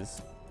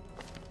diseases.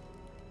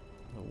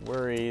 No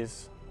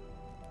worries.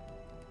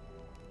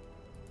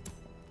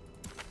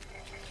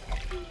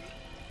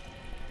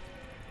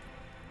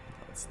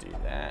 Let's do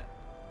that.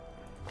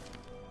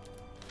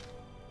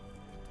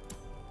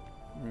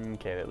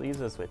 Okay, that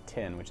leaves us with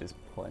 10, which is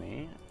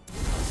plenty.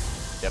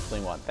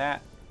 Definitely want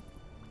that.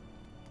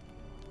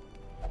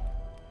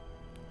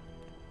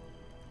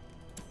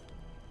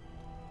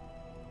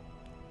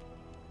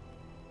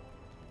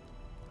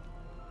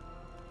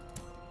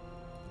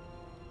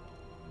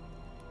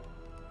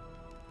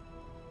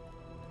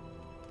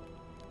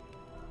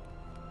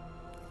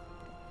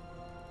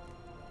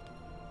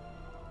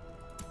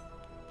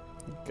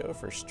 Go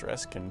for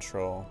stress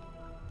control.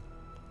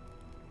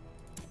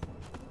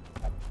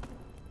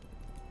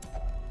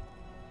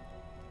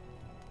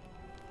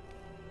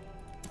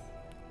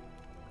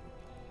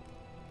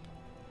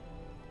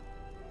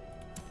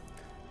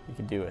 You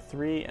could do a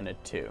 3 and a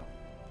 2.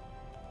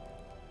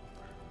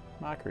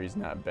 Mockery's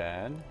not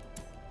bad.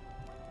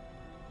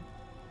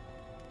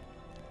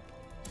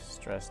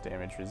 Stress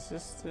damage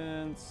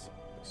resistance.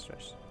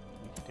 Stress.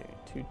 You could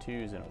do 2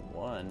 2s and a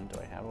 1. Do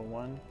I have a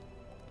 1?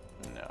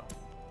 No.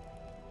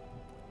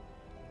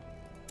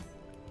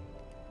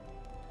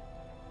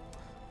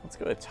 Let's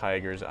go with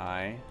Tiger's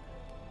Eye.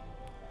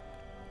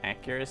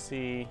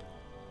 Accuracy.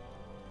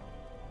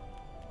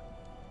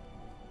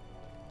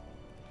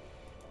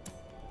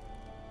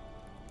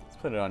 Let's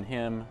put it on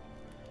him.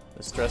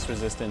 The stress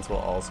resistance will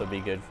also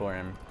be good for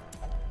him.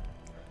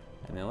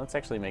 And then let's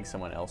actually make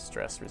someone else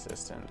stress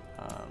resistant.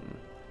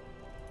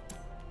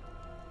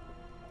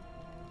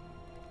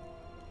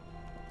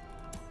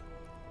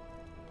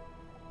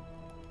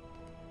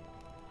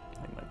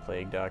 Like my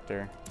plague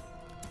doctor.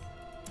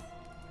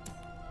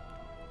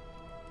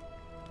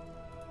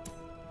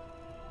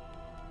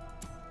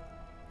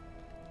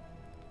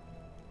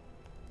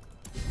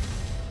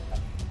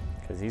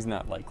 Because he's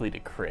not likely to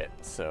crit,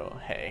 so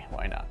hey,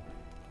 why not?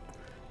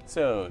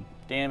 So,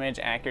 damage,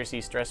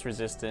 accuracy, stress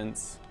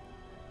resistance,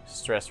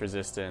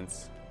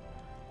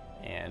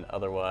 and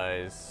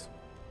otherwise,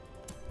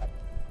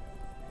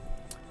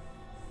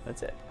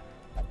 that's it.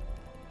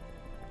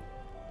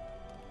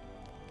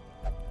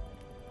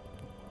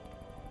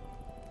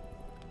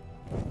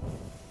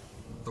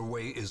 The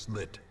way is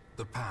lit.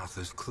 The path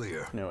is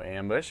clear. No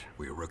ambush.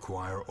 We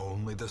require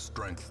only the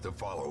strength to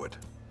follow it.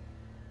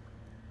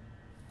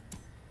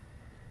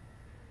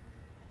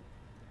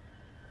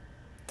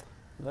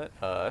 Let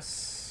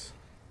us...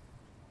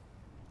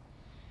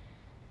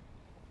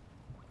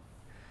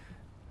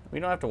 We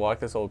don't have to walk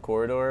this whole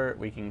corridor.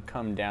 We can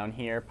come down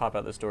here, pop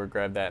out this door,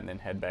 grab that, and then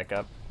head back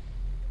up.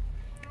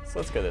 So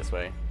let's go this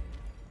way.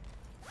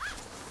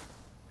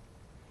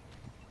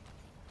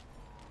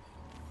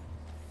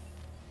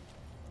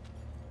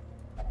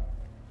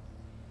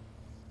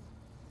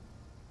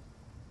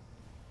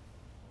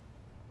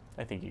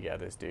 I think you got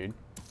this, dude.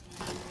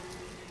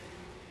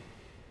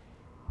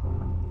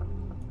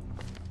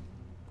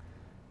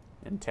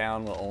 In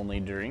town will only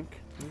drink.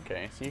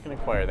 Okay, so you can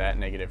acquire that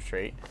negative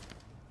trait.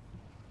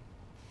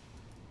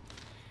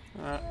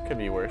 Could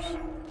be worse.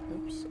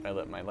 Oops, I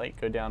let my light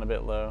go down a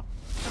bit low.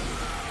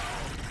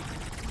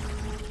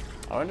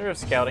 I wonder if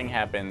scouting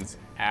happens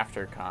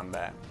after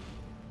combat.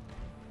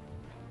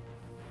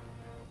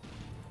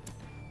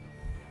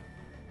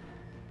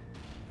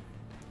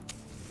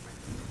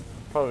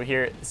 Probably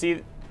here.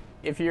 See,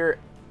 if you're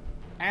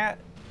not,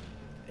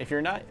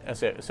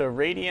 so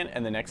Radiant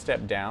and the next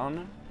step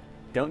down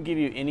don't give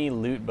you any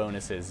loot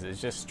bonuses. It's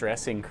just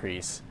stress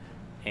increase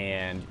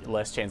and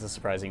less chance of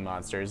surprising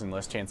monsters and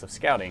less chance of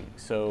scouting.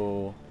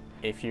 So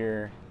if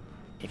you're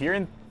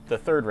in the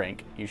 3rd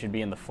rank, you should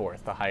be in the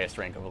 4th, the highest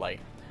rank of light.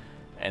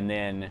 And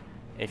then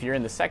if you're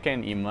in the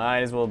 2nd, you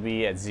might as well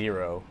be at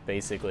 0,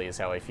 basically, is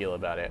how I feel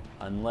about it.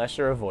 Unless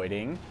you're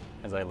avoiding,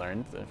 as I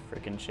learned, the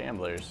frickin'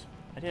 shamblers.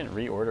 I didn't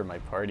reorder my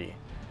party.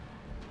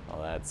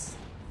 Well, that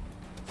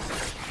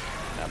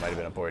might have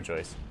been a poor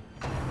choice.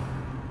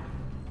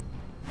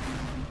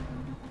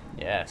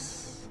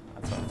 Yes,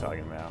 that's what I'm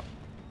talking about.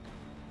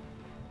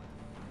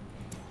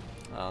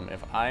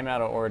 If I'm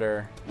out of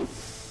order,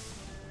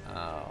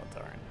 oh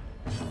darn.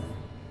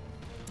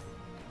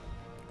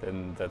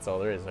 Then that's all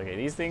there is. Okay,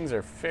 these things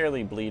are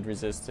fairly bleed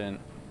resistant.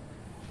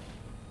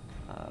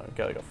 We've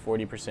got like a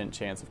 40%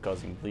 chance of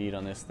causing bleed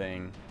on this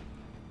thing.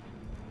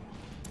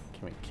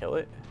 Can we kill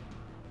it?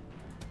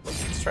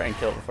 Let's try and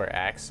kill it before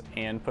Axe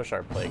and push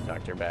our Plague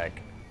Doctor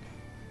back.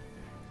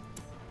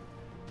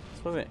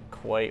 This wasn't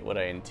quite what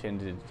I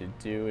intended to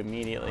do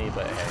immediately,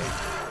 but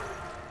hey.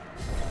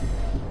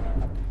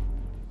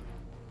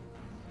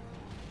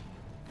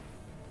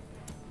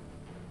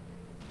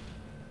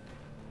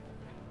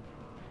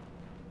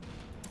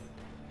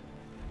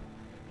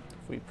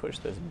 If we push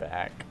this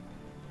back.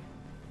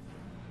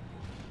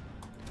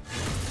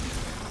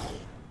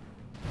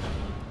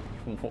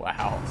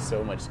 Wow,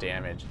 so much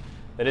damage.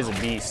 That is a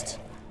beast,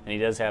 and he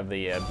does have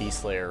the Beast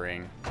Slayer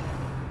ring.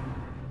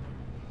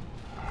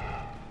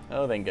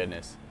 Oh, thank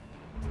goodness.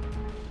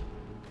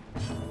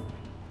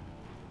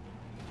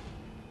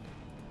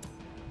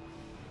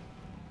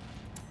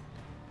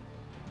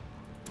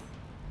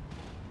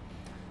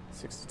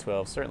 Six to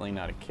 12, certainly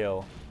not a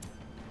kill.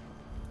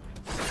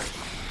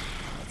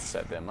 Let's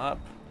set them up.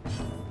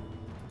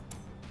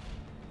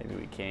 Maybe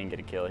we can get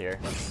a kill here.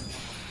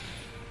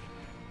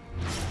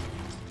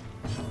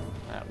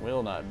 That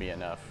will not be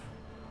enough.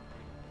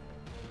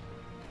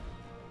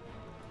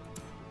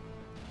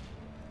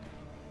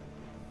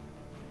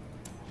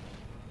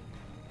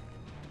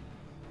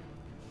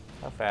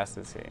 How fast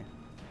is he?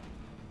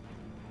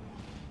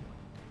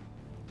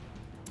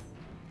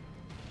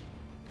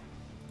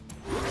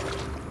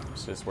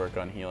 Let's just work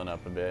on healing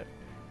up a bit.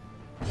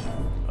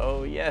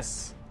 Oh,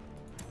 yes!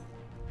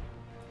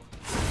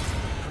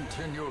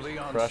 Continually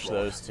Crush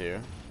those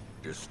two.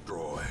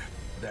 Destroy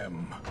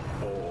them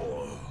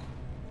all.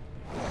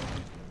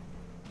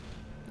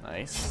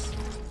 Nice.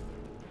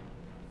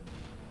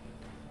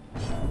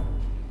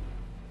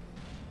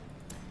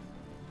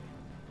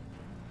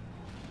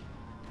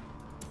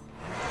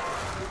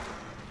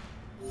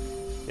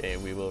 Okay,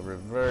 we will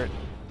revert.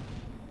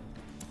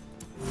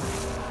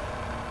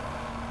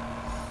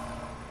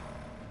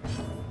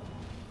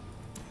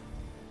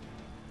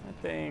 That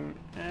thing,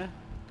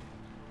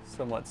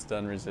 somewhat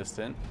stun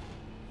resistant.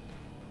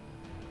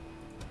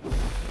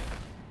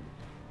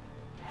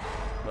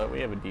 But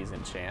we have a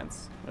decent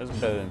chance. It was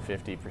better than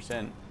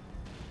 50%.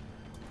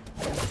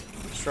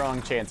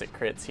 Strong chance at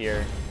crits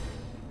here.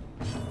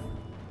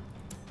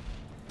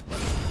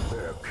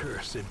 Their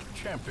cursed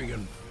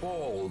champion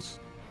falls.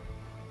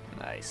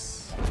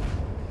 Nice.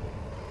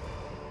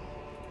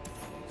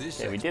 This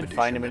Okay, we did expedition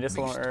find a at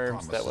medicinal least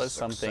herbs. That was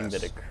promises something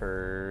that success.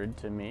 occurred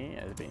to me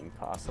as being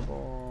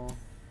possible.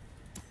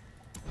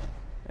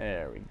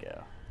 There we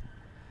go.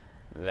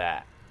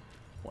 That.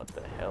 What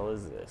the hell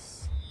is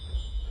this?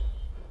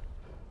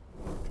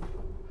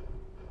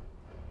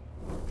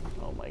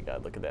 Oh my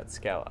god, look at that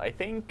scout. I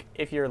think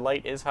if your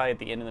light is high at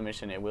the end of the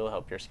mission, it will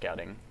help your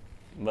scouting.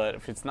 But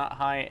if it's not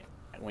high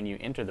when you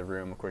enter the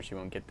room, of course you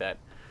won't get that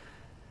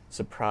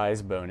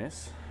surprise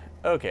bonus.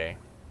 Okay.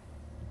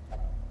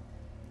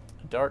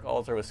 A dark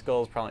altar with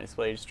skulls prominently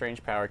displayed.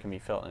 Strange power can be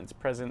felt in its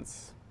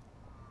presence.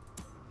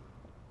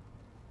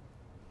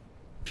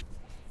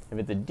 If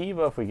it's a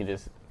debuff, we can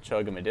just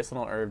chug a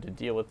medicinal herb to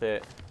deal with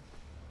it.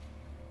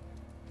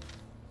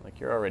 Like,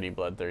 you're already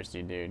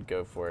bloodthirsty, dude.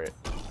 Go for it.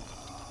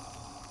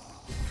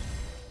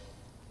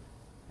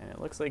 And it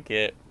looks like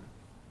it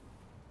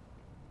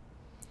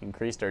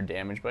increased our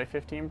damage by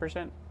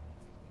 15%.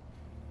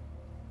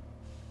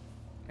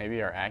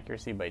 Maybe our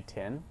accuracy by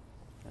 10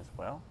 as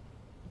well.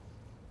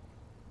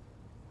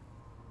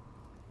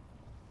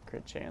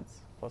 Crit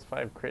chance. Plus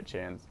 5 crit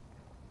chance.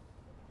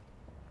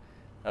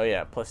 Oh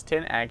yeah, plus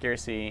 10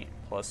 accuracy,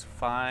 plus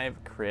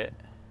 5 crit,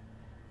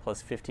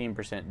 plus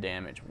 15%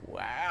 damage.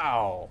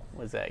 Wow,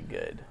 was that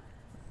good.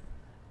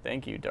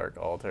 Thank you, Dark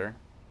Altar.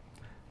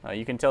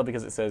 You can tell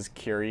because it says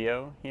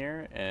Curio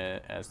here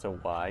as to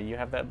why you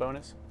have that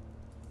bonus.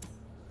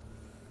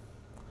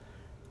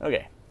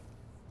 Okay.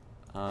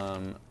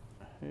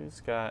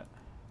 Who's got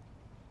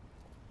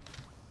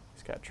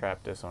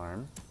Trap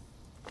Disarm?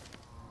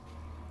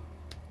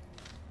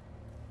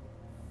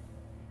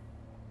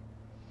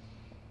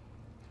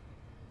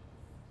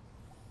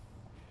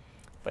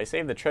 If I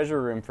save the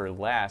treasure room for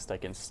last, I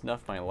can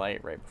snuff my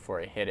light right before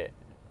I hit it.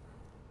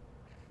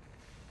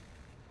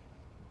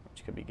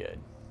 Which could be good.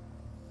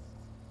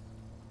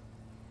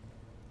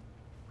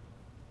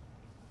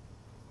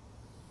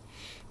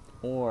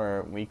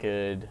 Or we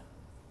could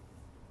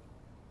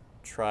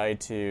try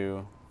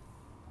to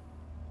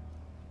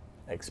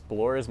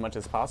explore as much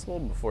as possible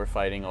before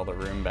fighting all the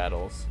room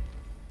battles.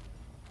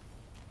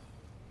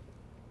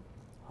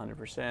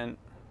 100%,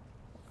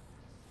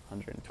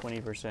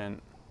 120%.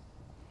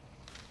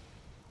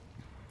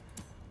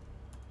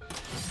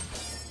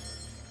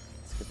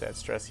 Let's get that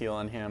stress heal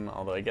on him,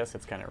 although I guess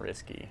it's kind of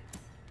risky.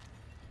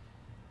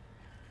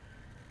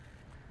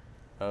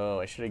 Oh,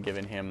 I should have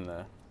given him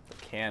the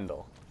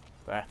candle.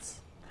 That's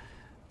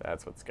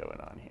what's going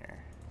on here.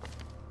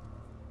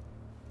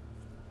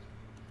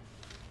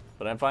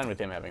 But I'm fine with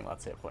him having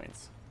lots of hit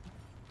points.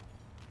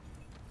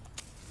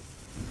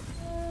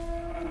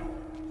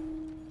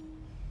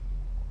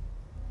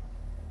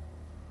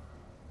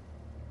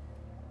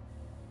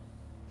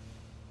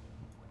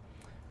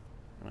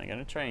 Am I going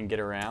to try and get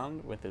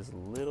around with as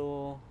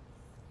little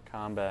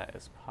combat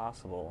as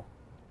possible?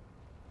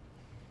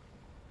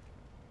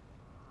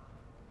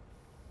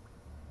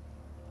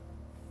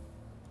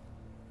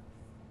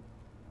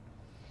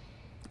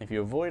 If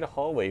you avoid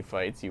hallway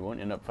fights, you won't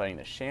end up fighting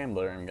the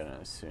Shambler, I'm going to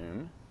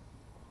assume.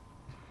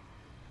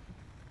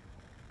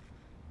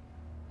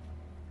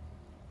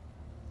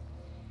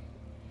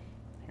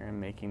 Here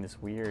I'm making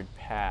this weird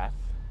path.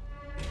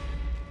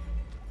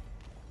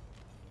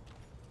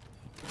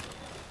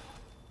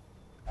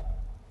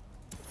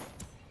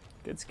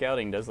 Good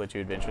scouting does let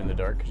you adventure in the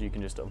dark because you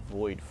can just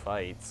avoid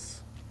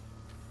fights.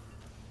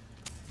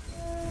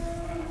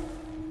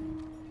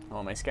 I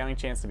want my scouting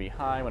chance to be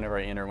high whenever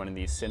I enter one of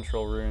these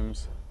central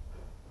rooms.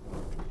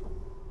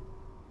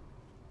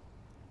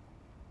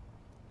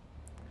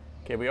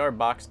 Okay, we are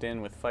boxed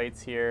in with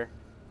fights here.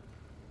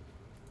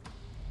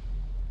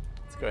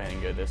 Let's go ahead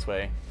and go this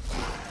way.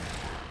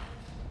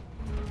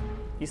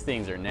 These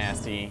things are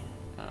nasty,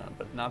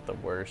 but not the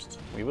worst.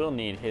 We will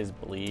need his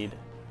bleed,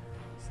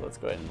 so let's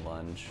go ahead and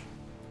lunge.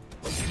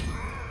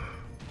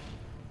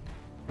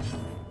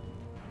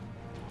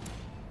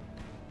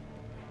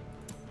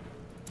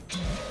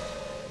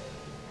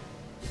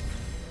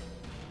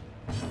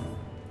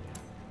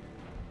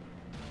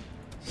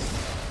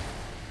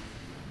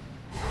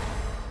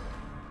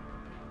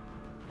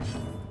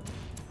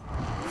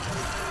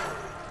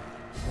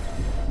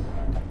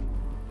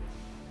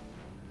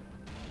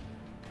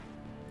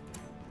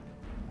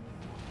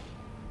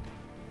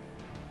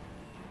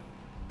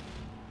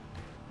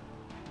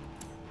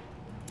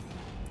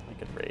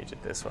 Rage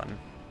at this one.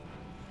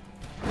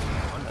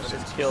 Let's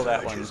just kill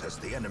that one.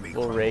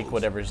 We'll rake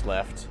whatever's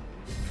left.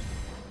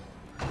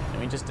 And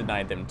we just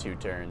denied them 2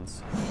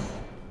 turns.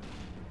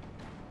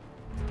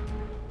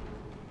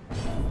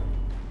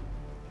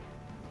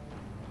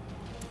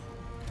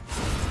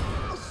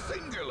 A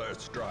singular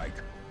strike.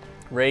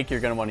 Rake you're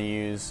going to want to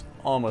use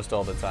almost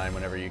all the time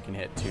whenever you can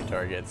hit 2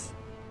 targets.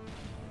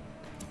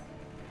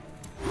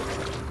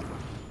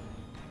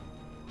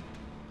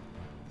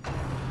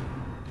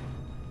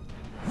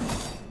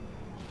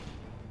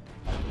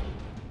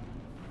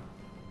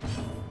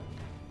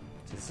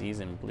 Disease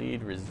and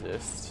bleed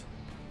resist.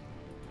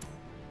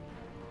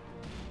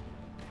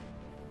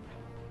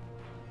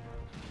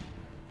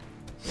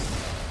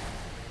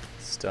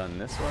 Stun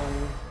this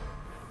one.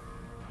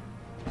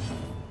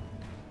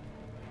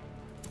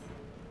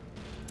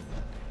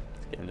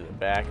 Let's get into the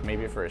back,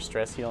 maybe for a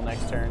stress heal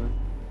next turn.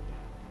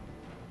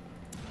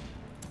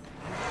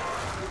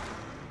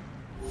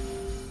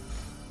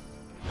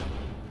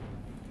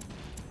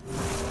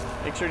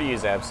 Make sure to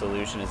use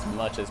Absolution as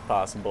much as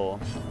possible.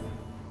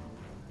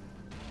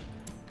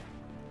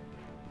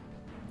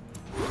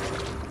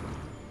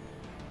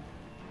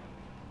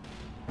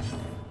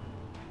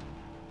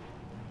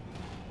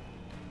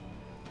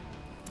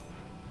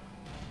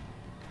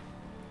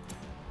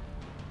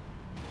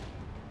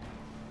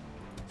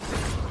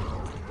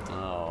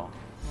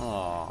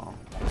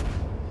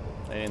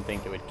 I didn't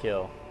think it would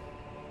kill.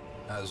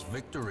 As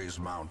victories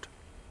mount,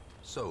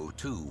 so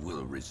too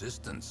will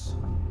resistance.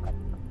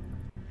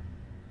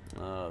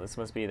 Oh, this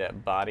must be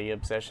that body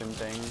obsession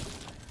thing.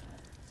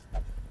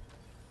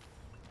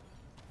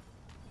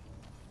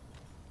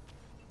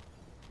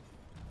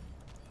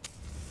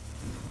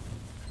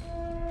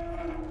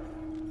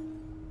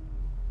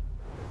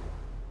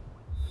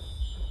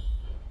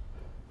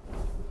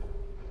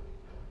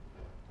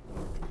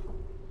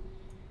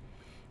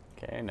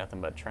 Okay, nothing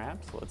but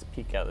traps. So let's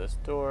peek out this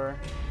door.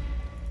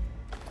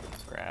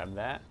 Grab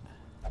that.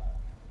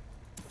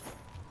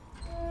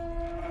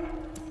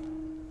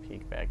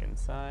 Peek back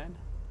inside.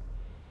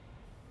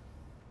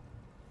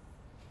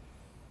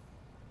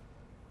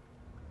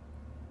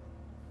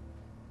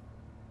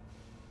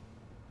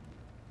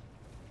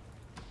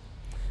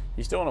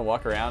 You still want to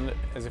walk around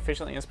as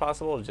efficiently as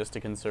possible just to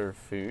conserve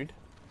food.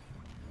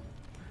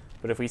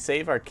 But if we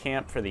save our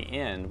camp for the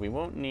end, we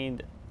won't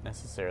need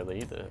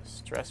necessarily the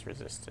stress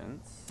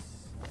resistance.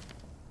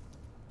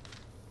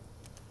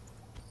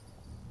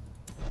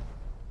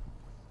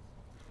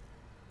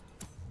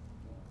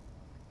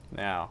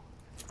 Now,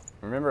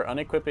 remember,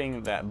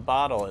 unequipping that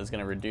bottle is going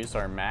to reduce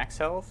our max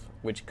health,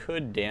 which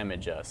could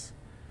damage us.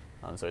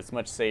 So it's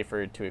much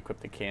safer to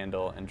equip the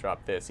candle and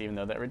drop this, even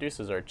though that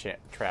reduces our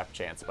trap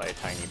chance by a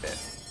tiny bit.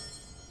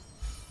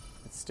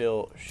 It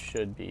still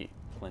should be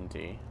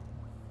plenty.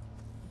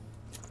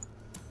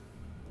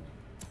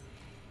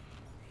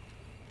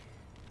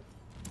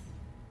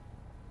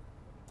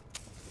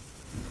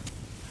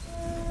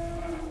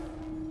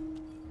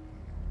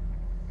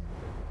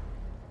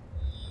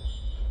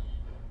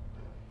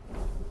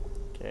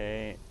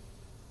 Okay,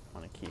 I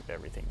want to keep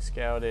everything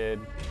scouted.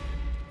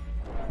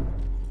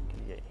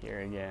 Can get here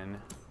again,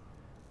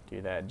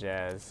 do that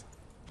jazz.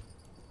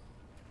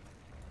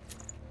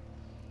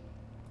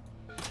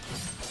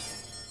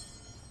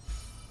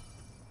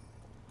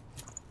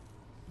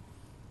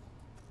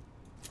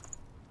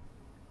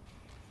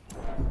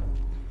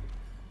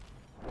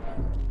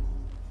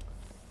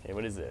 Okay,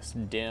 what is this?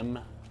 Dim.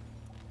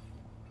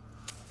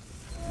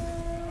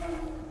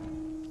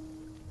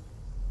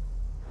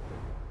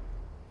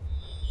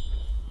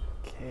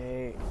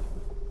 Okay,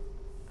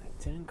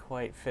 I didn't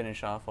quite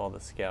finish off all the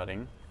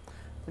scouting.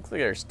 Looks like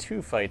there's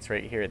 2 fights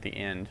right here at the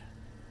end.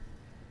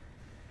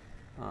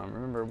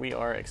 Remember, we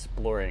are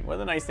exploring. One of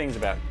the nice things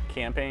about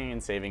camping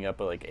and saving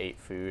up like 8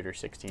 food or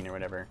 16 or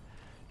whatever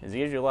is it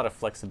gives you a lot of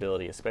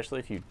flexibility, especially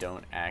if you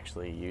don't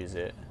actually use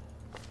it.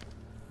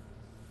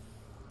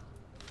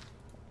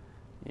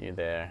 You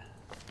there.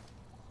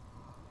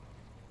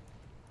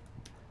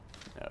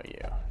 No, you.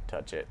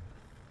 Touch it.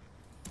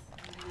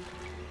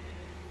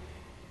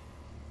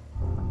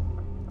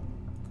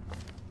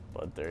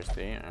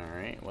 Bloodthirsty.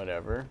 Alright,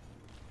 whatever.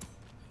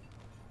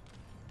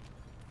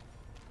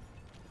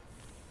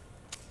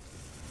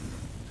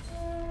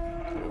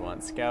 We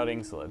want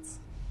scouting, so let's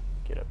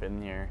get up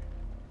in here.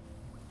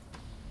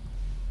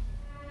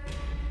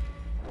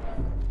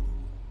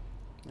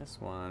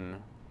 This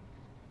one,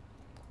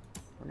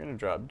 we're going to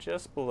drop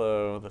just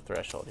below the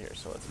threshold here,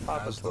 so let's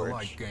pop a torch. As the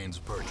light gains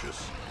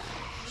purchase,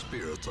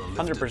 spirits are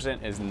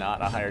 100% is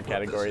not a higher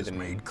category than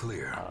made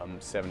clear.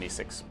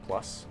 76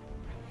 plus.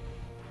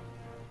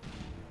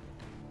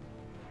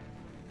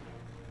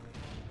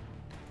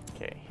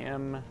 Okay,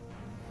 him.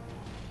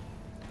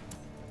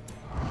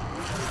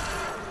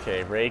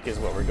 Okay, Rake is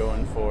what we're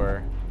going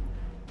for.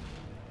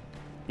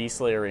 Beast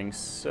Slayering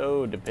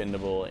so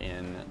dependable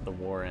in the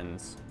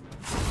Warrens.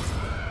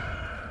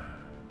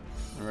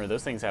 Remember,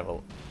 those things have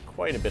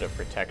quite a bit of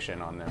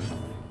protection on them.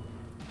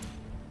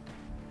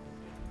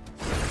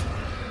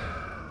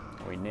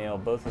 We nail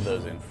both of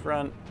those in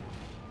front.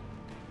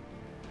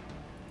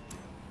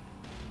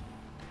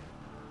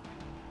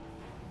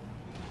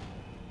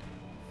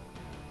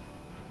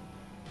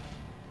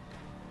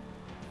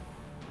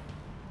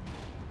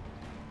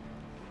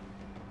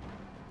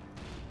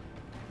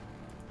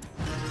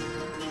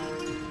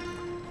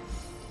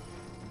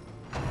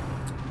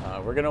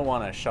 We're going to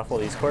want to shuffle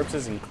these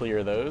corpses and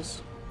clear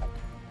those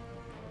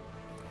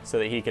so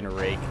that he can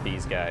rake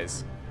these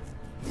guys.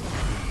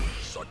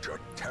 Such a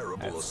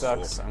terrible that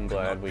sucks. I'm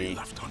glad we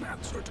left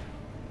unanswered.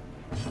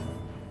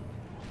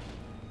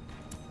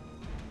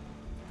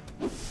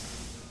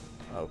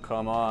 Oh,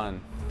 come on.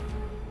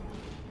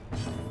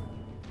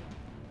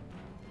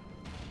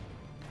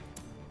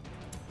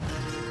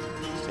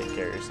 Just take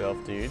care of yourself,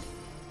 dude.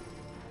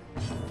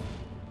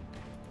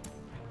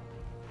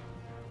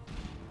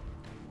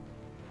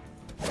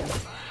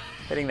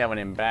 Hitting that one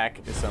in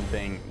back is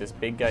something this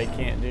big guy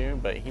can't do,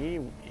 but he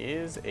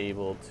is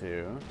able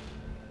to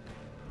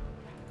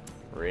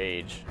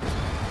rage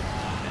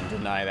and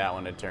deny that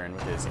one a turn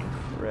with his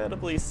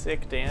incredibly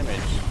sick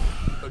damage.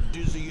 A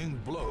dizzying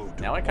blow.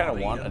 Now I kind of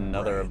want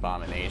another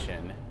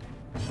abomination.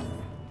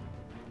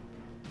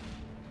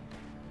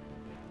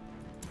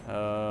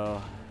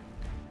 Oh.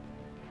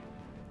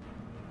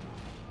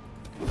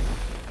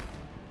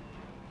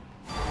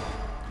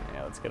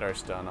 Yeah, let's get our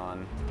stun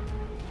on.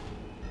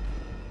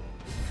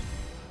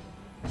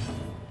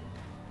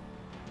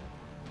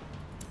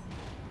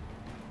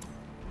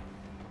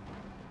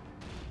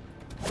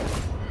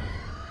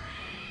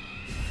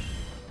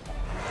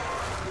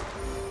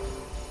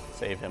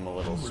 Save him a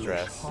little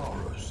stress.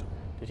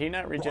 Did he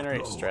not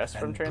regenerate stress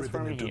from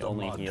transforming? He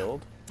only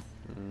healed?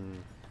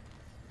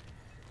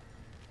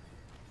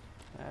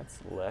 That's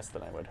less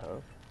than I would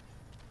hope.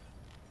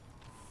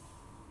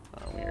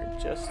 We are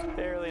just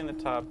barely in the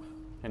top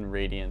and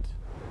radiant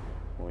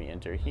when we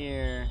enter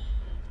here.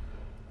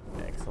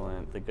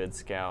 Excellent, the good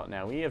scout.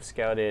 Now we have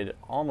scouted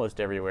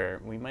almost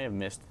everywhere. We might have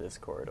missed this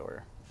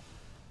corridor,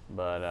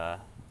 but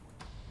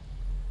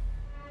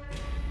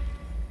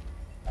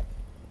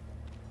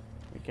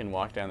we can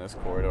walk down this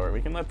corridor.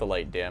 We can let the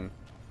light dim.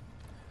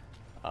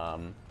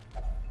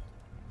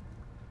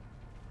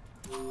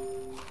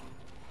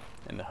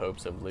 In the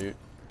hopes of loot.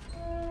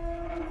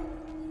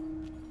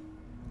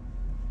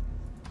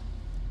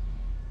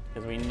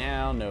 Because we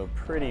now know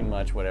pretty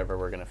much whatever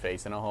we're going to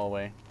face in a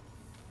hallway.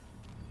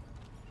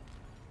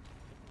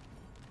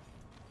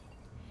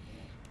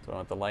 So I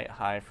want the light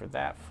high for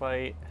that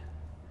fight.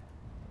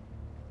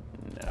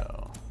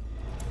 No.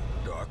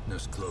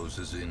 Darkness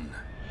closes in,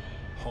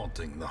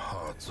 haunting the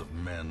hearts of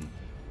men.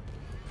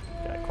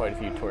 Got quite a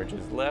few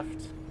torches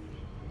left.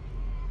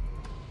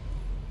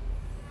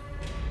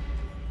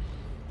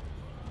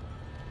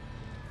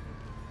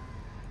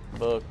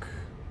 Book.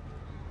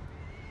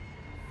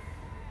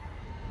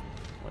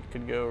 What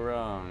could go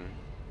wrong?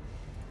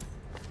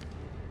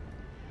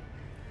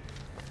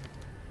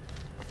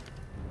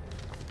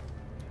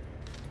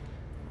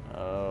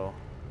 Oh.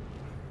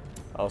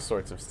 All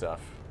sorts of stuff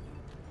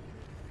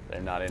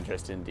they're not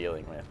interested in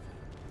dealing with.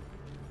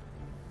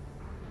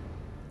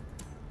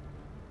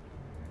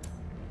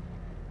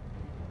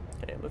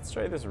 Okay, let's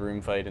try this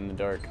room fight in the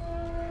dark.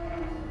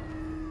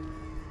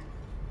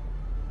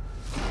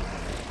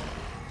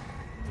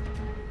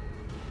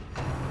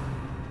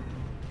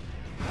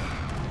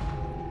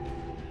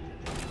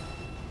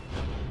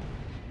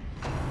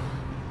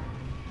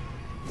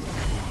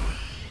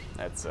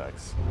 That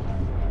sucks.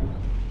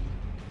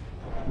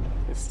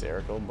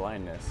 Hysterical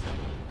blindness.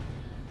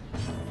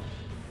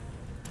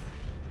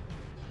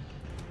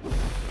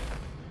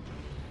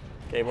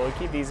 Okay, well, we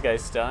keep these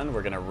guys stunned.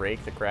 We're gonna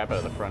rake the crap out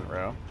of the front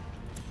row.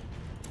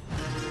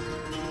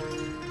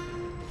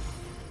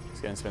 He's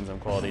gonna spend some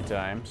quality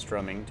time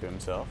strumming to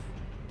himself.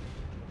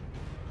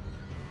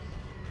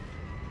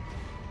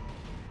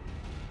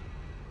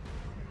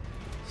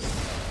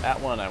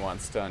 That one I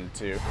want stunned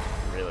too,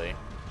 really.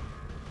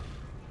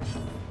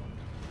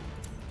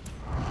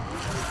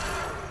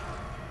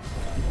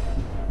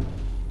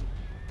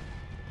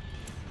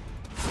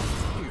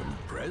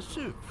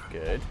 Impressive.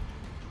 Good.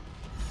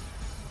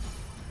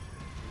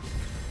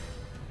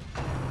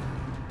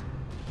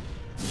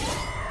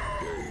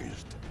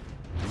 Dazed,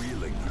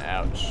 reeling.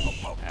 Ouch.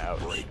 About to Ouch.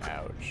 break.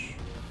 Ouch.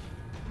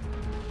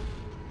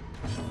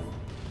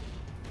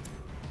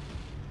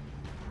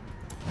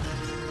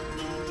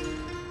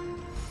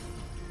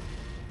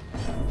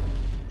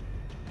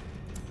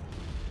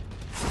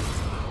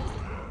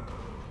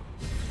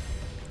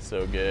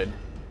 So good.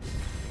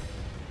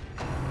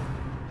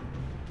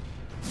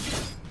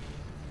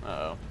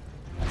 Uh-oh.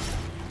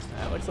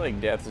 That looks like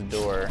death's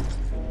door.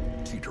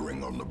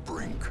 Teetering on the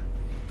brink,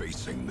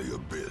 facing the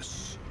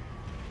abyss.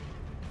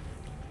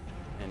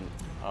 And,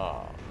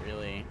 oh,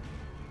 really?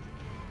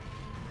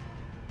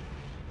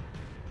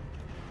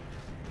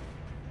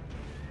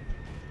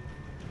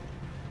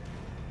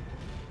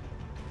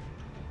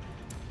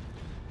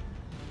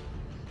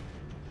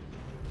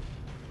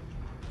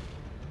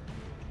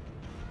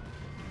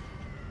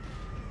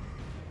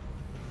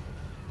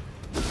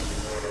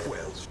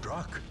 Well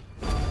struck.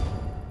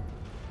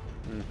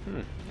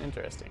 Mm-hmm.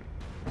 Interesting.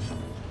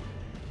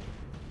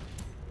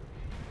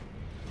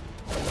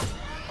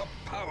 A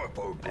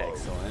powerful blow.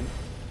 Excellent.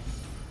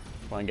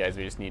 Come on, guys,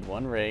 we just need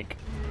one rake.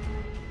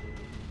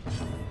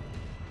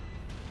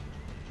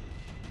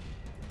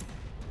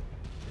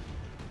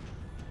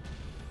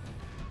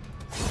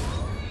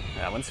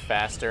 That one's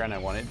faster, and I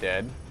want it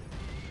dead.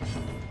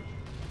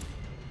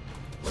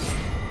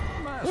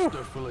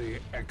 Masterfully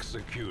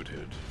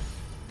executed.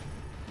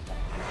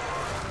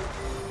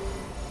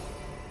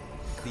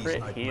 These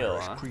Crit heal,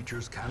 nightmarish huh?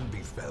 creatures can be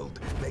felled.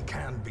 They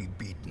can be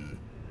beaten.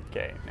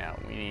 Okay, now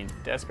we need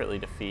desperately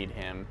to feed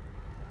him.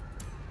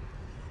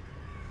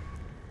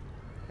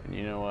 And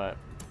you know what?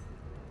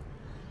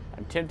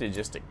 I'm tempted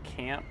just to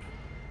camp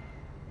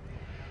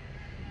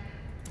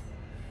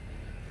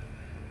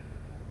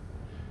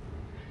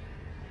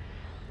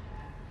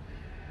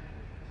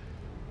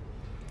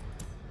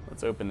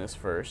let's open this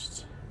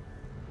first.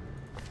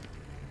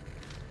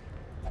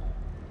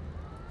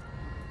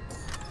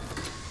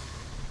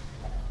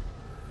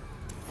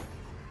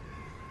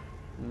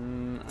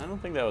 I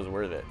don't think that was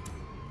worth it.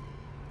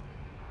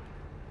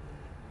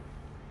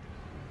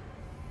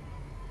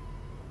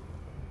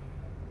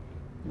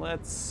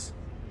 Let's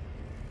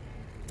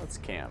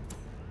camp.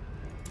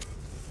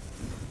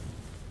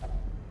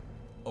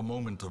 A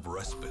moment of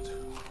respite.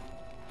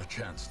 A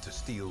chance to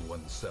steel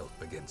oneself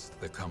against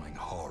the coming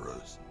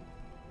horrors.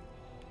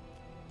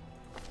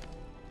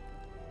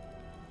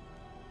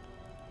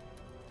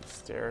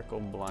 Hysterical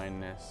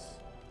blindness.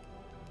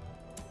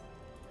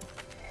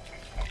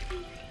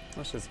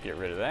 Let's just get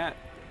rid of that.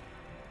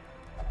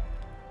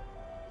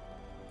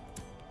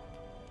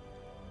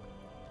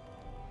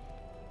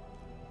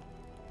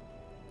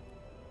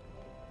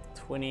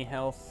 $20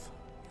 health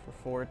for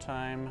 4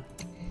 time.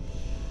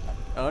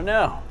 Oh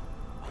no!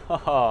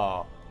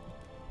 Oh.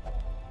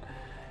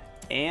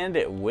 And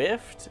it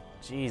whiffed?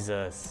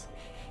 Jesus.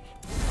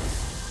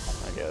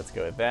 Okay, let's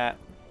go with that.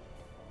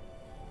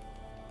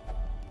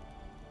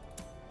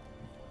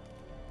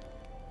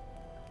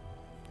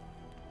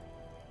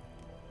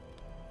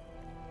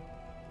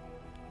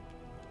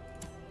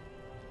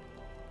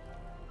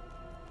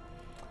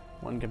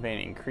 One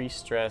companion increased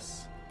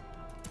stress.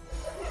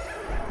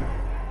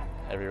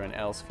 Everyone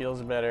else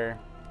feels better.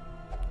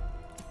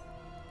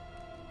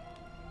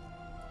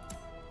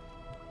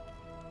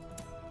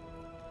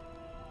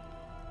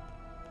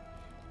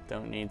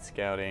 Don't need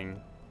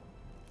scouting.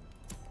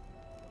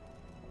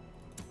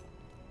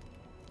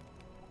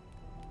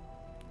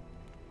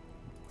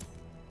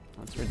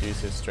 Let's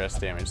reduce his stress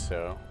damage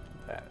so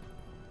that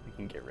we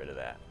can get rid of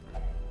that.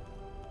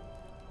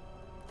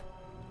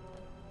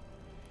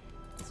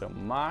 So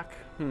mock,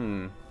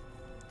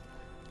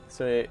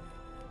 So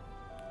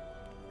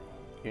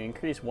you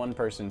increase one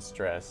person's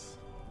stress,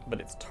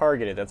 but it's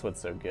targeted, that's what's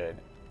so good.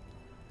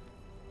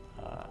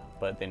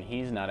 But then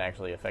he's not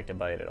actually affected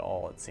by it at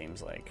all, it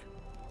seems like.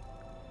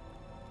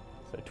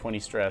 So 20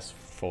 stress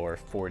for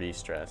 40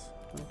 stress.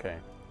 Okay.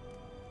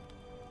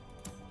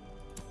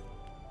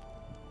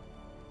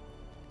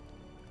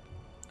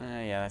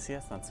 Yeah, see,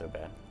 that's not so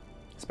bad.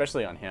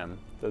 Especially on him.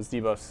 Those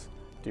debuffs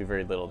do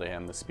very little to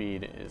him. The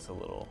speed is a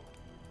little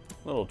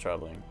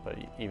troubling, but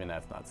even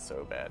that's not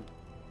so bad.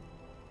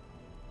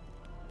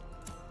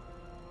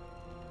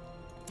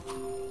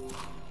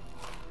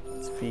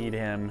 Let's feed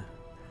him.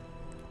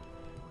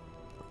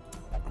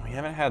 We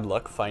haven't had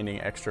luck finding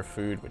extra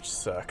food, which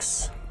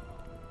sucks.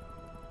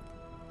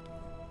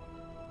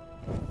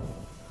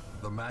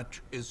 The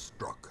match is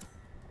struck.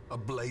 A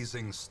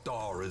blazing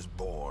star is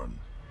born.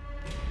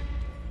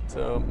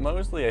 So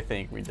mostly I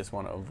think we just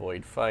want to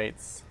avoid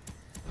fights.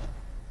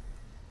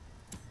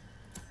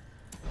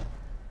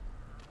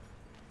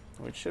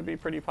 Which should be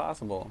pretty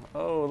possible.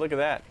 Oh, look at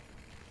that.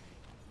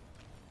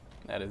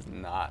 That is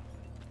not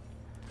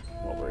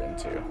what we're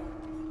into.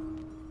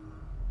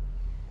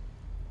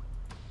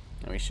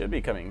 And we should be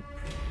coming...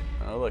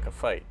 Oh, look, a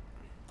fight.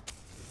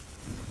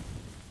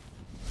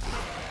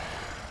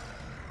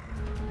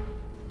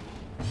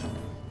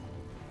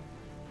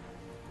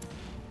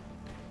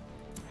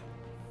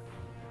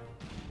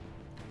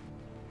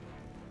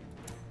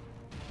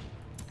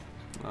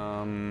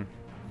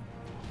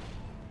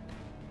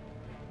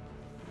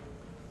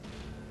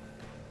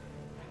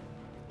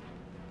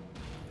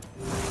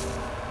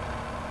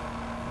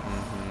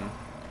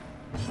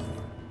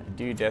 I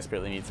do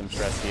desperately need some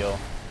stress heal.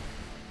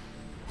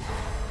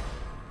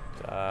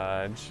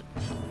 Dodge.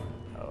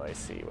 Oh, I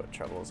see what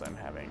troubles I'm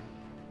having.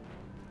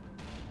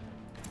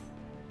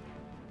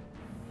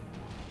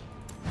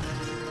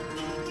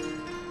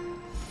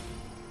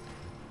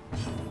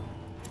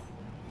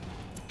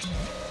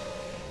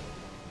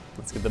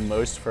 Let's get the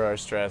most for our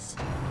stress.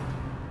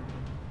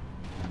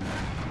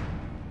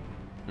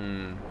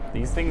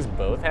 These things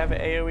both have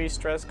AoE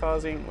stress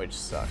causing, which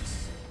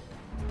sucks.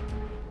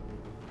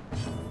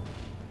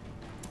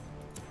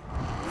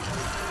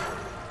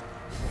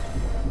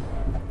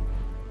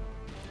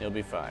 He'll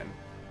be fine.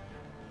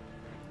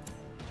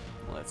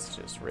 Let's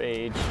just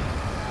rage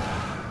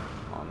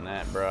on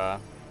that, brah.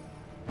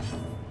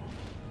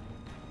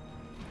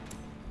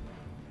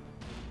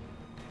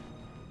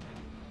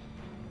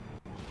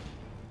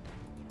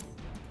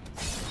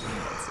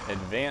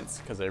 Advance,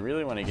 because I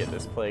really want to get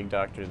this Plague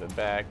Doctor to the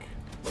back.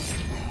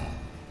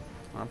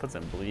 I'll put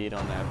some bleed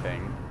on that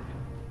thing.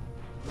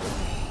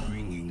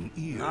 Ringing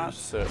ears. Not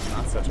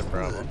such a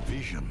problem.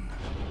 Vision.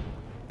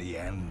 The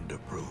end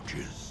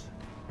approaches.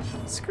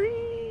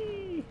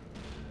 Scree!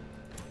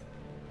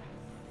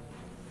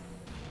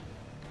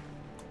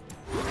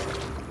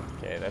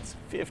 Okay, that's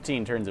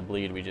 15 turns of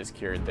bleed we just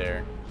cured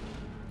there.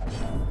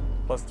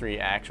 Plus 3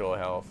 actual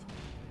health.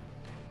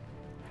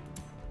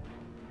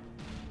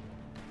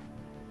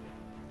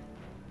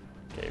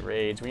 Okay,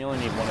 Rage. We only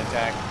need one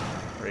attack.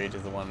 Rage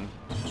is the one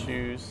to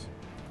choose.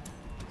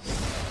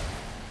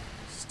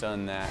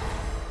 Stun that.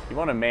 You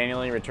want to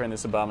manually return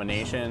this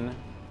abomination.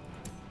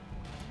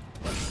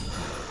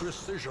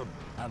 Precision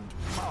and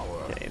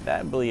power. Okay,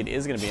 that bleed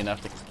is going to be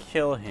enough to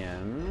kill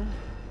him,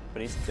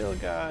 but he's still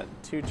got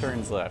 2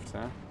 turns left,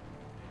 huh?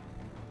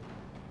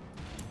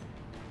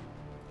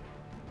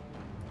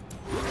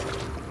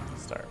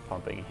 Start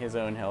pumping his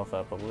own health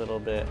up a little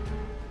bit.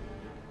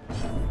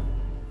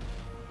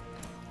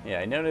 Yeah,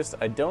 I noticed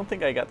I don't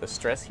think I got the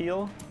stress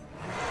heal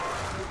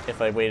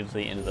if I waited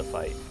till the end of the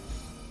fight.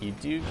 You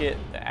do get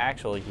the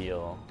actual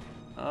heal.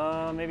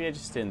 Maybe I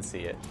just didn't see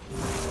it.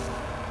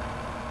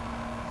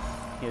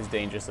 He is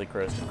dangerously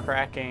close to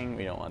cracking.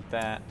 We don't want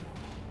that.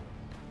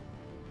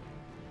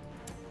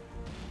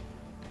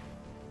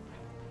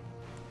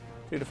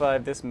 Two to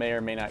 5. This may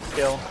or may not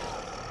kill.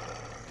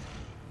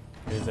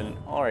 There's an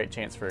alright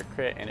chance for a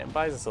crit, and it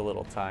buys us a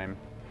little time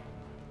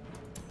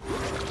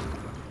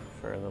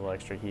for a little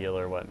extra heal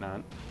or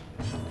whatnot.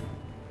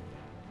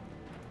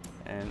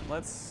 And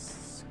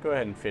let's go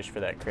ahead and fish for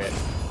that crit.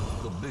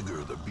 The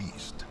bigger the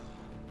beast,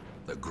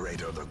 the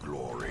greater the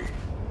glory.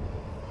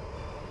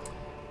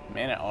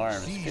 Man at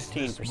arms, Seize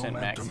 15% max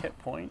momentum. hit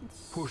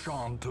points. Push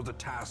on to the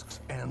task's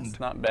end. It's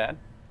not bad.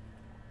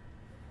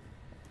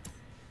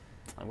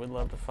 I would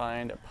love to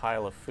find a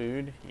pile of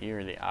food.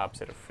 You're the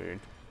opposite of food.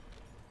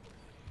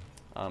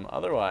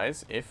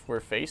 Otherwise, if we're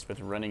faced with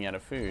running out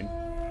of food,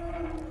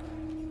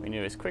 we need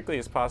to as quickly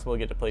as possible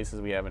get to places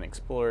we haven't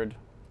explored,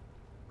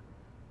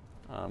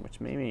 which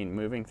may mean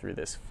moving through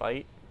this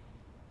fight.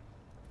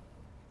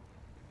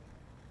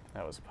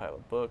 That was a pile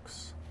of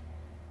books.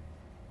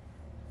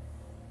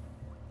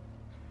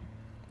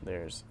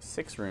 There's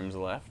 6 rooms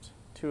left,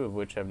 2 of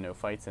which have no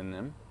fights in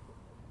them.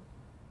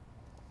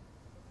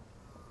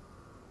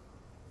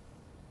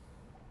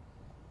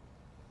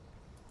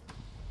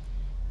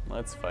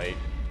 Let's fight.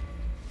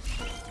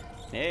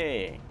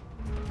 Hey!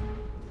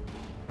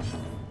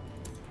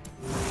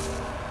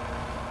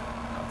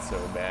 Not so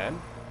bad.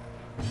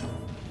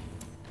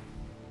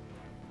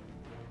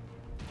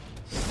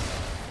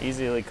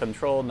 Easily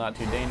controlled, not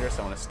too dangerous.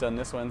 I want to stun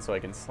this one so I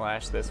can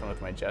slash this one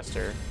with my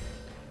jester.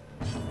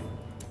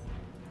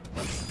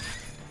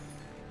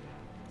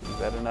 Is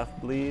that enough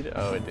bleed?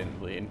 Oh, it didn't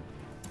bleed.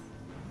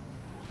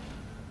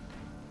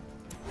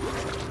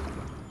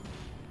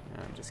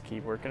 Just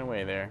keep working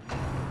away there.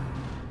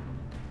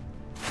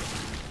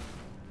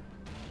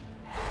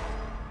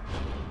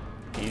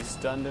 He's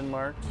stunned and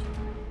marked.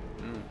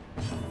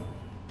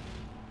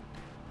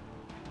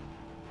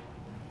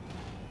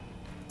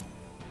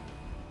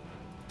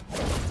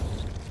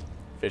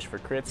 Fish for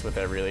crits with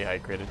that really high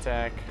crit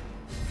attack.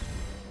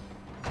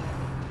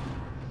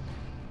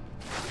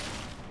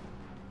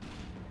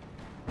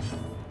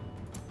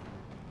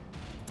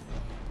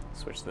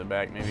 Switch to the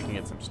back, maybe we can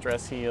get some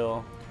stress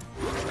heal.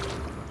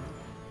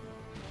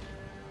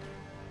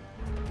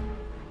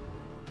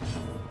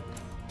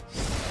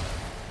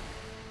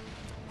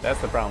 That's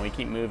the problem, we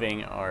keep moving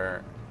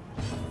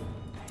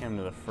him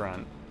to the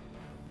front.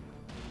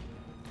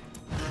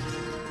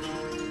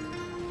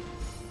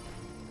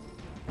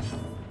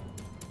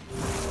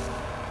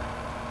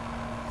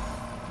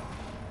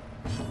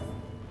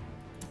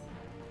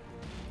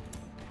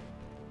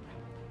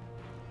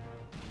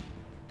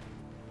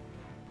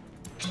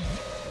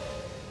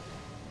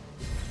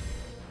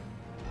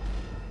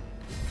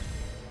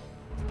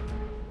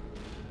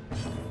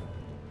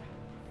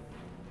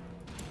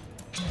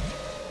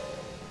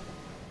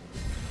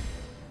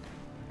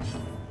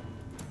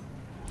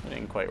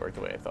 Didn't quite work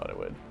the way I thought it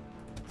would.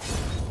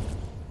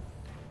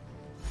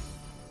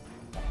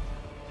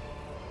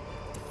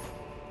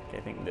 Okay,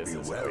 I think this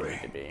is where we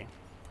need to be.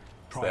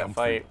 So that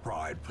fight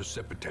pride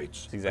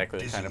precipitates is exactly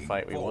the kind of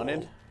fight we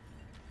wanted.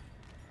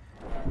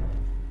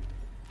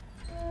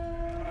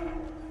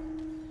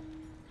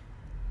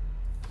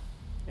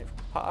 If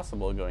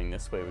possible, going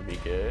this way would be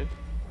good.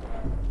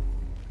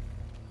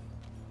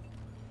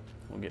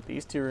 We'll get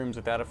these 2 rooms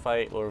without a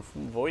fight. We'll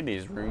avoid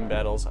these room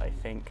battles, I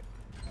think.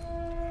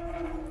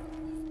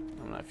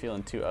 I'm not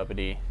feeling too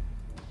uppity.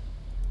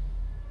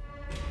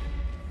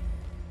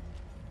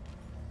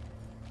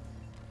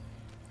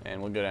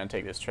 And we'll go down and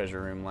take this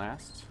treasure room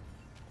last.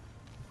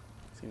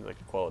 Seems like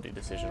a quality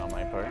decision on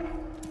my part.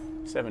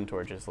 7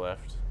 torches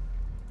left.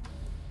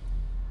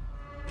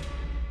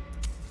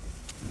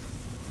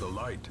 The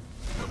light,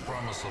 the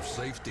promise of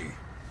safety.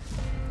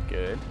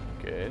 Good,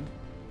 good.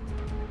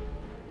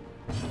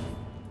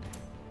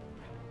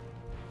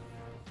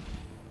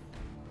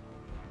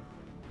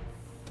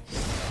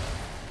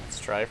 Let's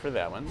try for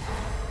that one.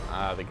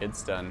 Ah, the good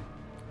stun.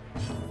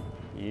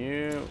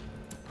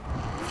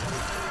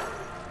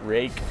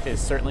 Rake is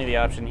certainly the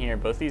option here.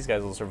 Both these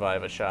guys will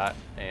survive a shot,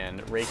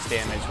 and Rake's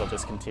damage will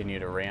just continue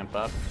to ramp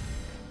up.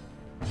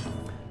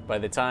 By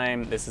the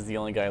time this is the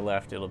only guy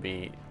left, it'll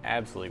be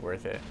absolutely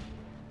worth it.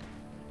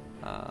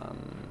 I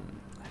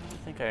don't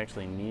think I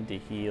actually need to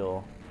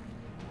heal.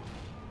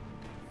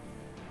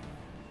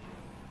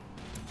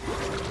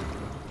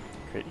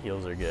 Crit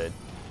heals are good.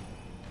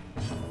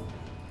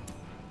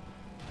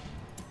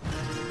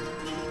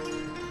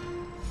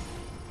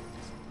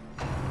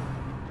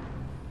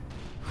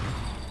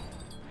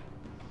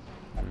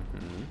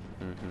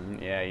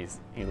 Yeah,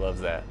 he loves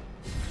that.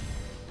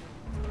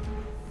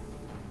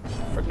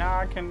 For now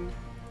I can...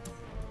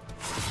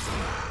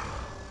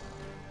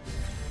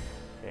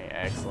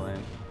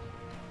 Excellent.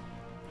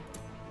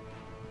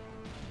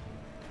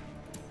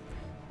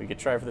 We could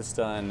try for the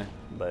stun,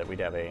 but we'd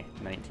have a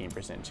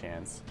 19%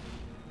 chance.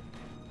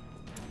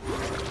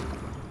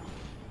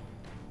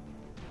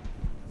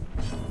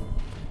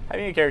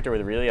 Having a character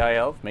with really high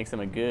health makes them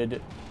a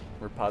good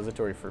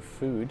repository for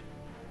food.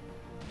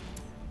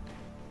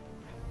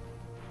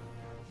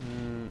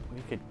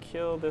 We could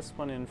kill this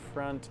one in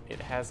front. It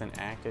hasn't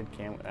acted,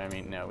 can we? I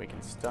mean, no, we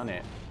can stun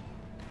it.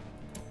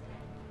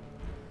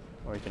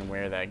 Or we can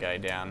wear that guy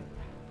down.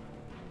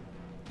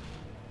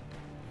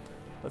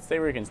 Let's say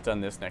we can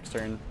stun this next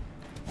turn.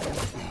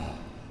 And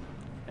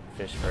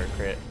fish for a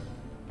crit.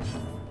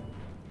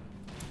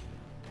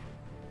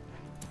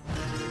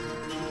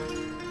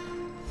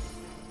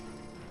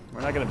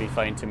 We're not going to be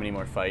fighting too many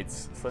more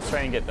fights, so let's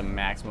try and get the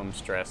maximum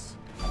stress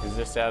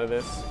resist out of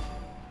this.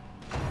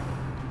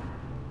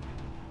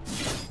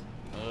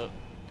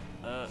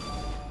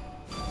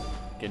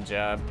 Good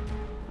job.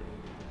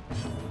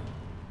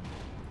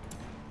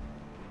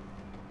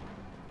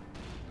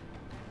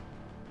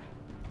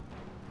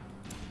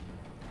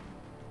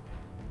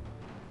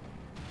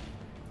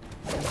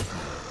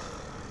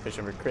 Fish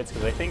over crits,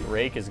 because I think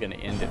Rake is going to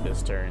end it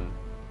this turn.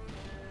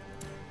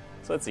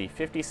 So let's see,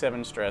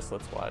 57 stress,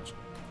 let's watch.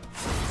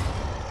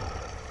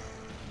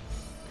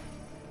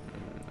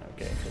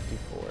 Okay,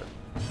 54.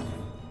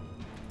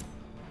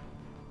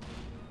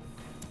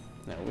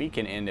 Now we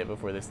can end it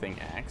before this thing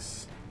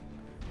acts.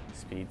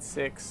 Speed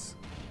 6.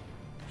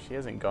 She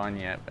hasn't gone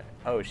yet, but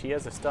oh, she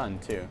has a stun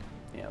too.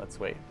 Yeah, let's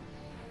wait.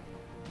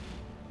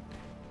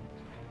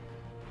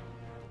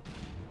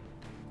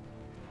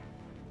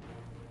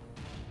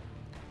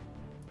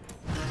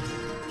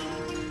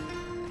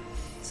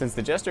 Since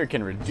the Jester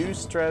can reduce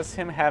stress,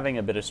 him having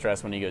a bit of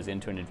stress when he goes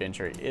into an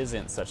adventure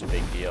isn't such a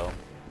big deal.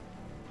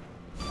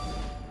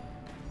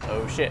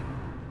 Oh shit.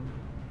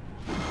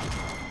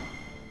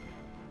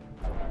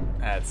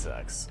 That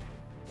sucks.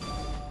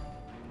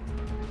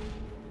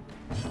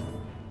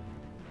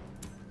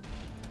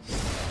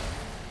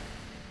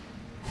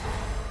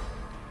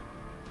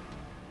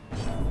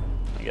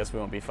 I guess we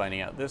won't be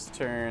finding out this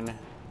turn.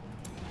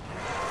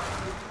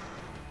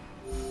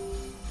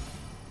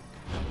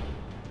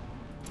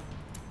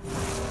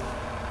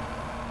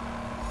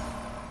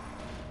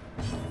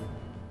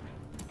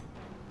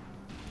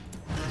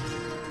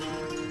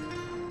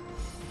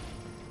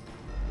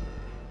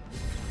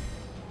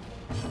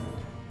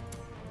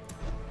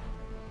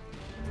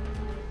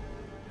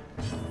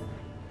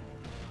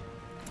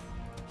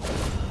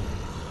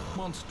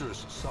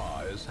 Monstrous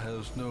size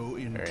has no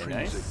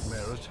intrinsic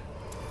merit,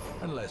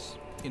 unless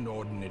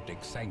inordinate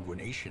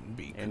exsanguination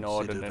be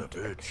considered a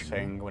virtue.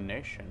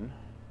 Exsanguination.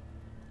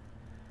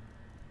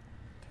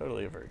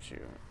 Totally a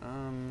virtue.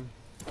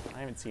 I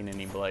haven't seen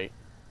any blight.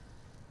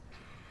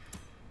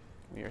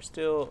 We are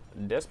still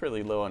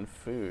desperately low on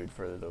food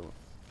for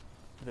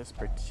this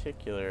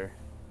particular.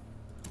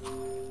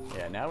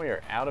 Yeah, now we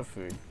are out of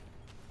food.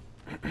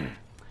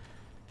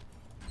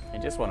 I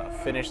just want to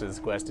finish this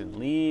quest and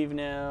leave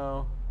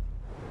now.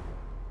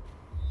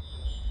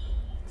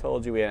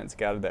 Told you we hadn't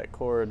scouted that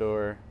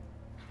corridor.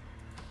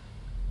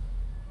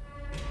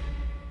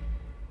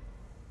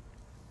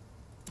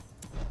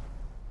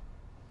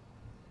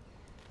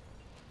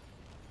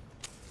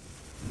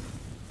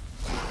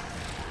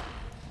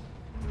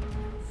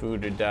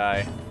 Food or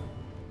die.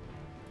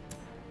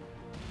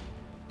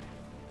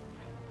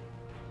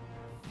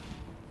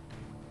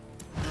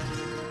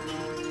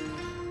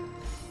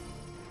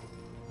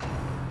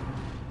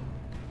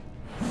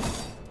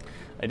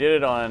 I did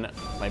it on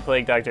my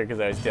Plague Doctor because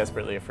I was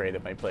desperately afraid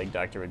that my Plague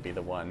Doctor would be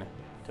the one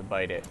to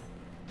bite it.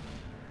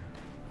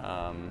 We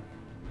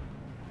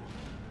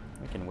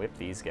can whip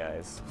these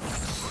guys.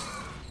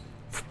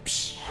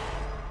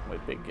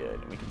 Whip it good.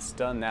 And we can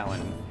stun that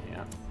one,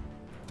 yeah.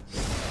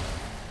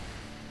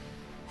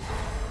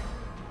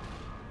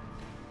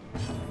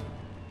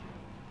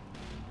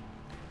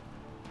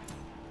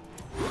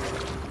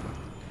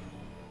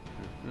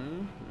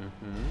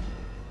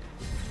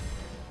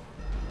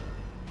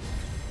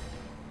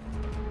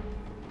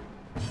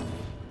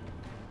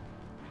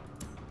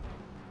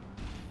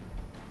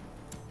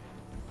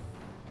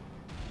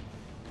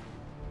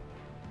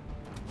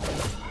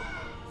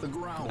 The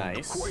ground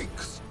Nice.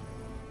 quakes.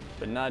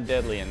 But not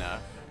deadly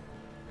enough.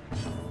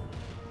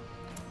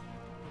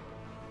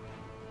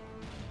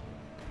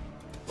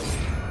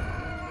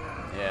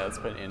 Yeah, let's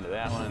put an end to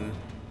that one.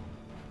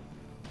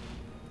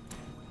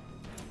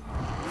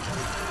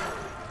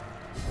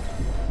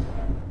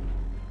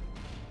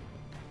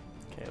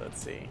 Okay,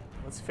 let's see.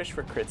 Let's fish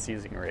for crits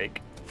using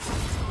Rake.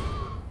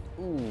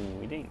 Ooh,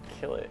 we didn't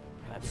kill it.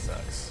 That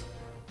sucks.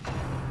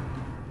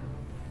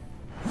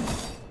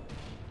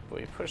 But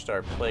we pushed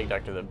our Plague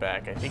Doctor to the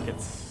back. I think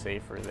it's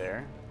safer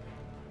there.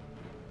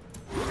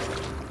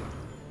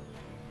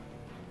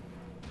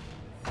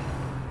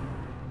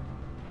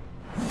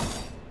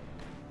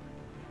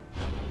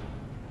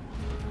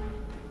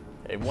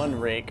 Okay, one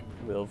Rake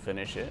will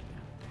finish it.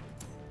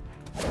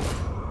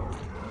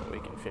 We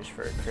can fish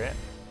for a crit.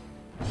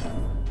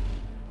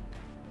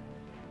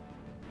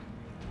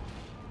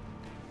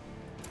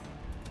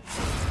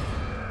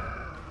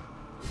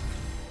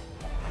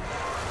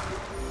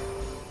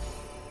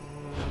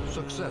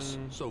 success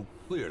so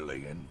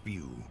clearly in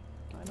view.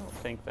 I don't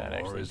think that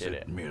actually did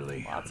it.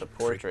 Merely lots of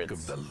trick portraits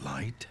of the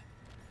light?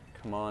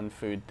 Come on,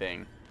 food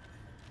thing.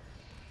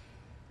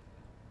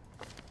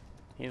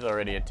 He's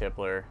already a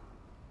tippler.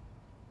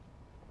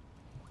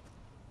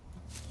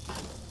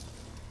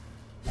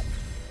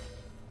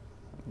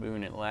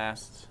 Boon at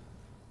last.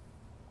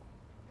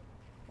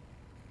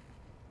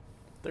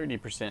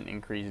 30%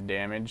 increased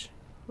damage.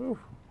 Whew.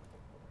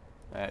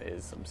 That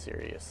is some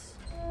serious.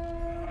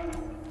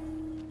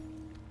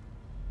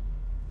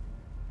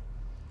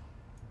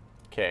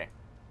 Okay.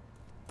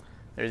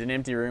 There's an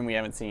empty room we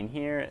haven't seen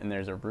here, and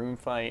there's a room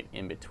fight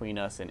in between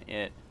us and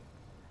it.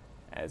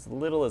 As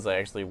little as I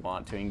actually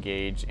want to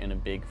engage in a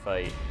big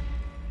fight.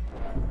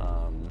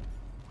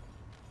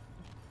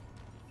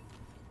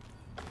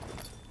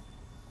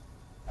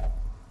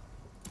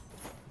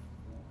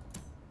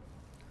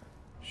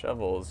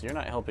 Shovels, you're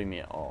not helping me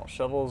at all.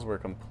 Shovels were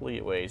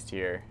complete waste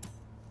here.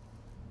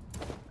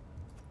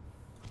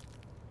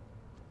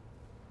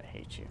 I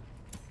hate you.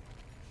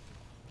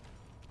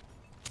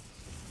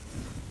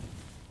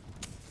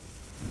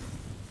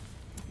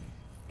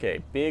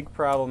 Okay, big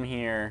problem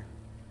here.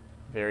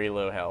 Very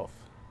low health.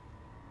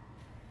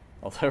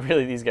 Although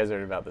really these guys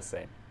are about the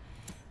same.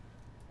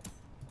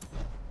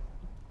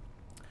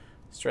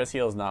 Stress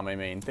heal is not my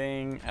main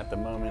thing at the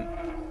moment.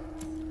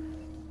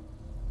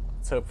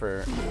 Let's hope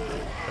for...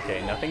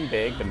 Okay, nothing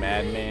big. The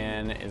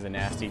Madman is a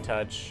nasty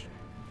touch.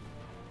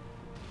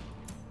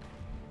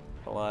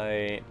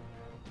 Blight.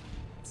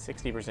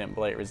 60%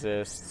 blight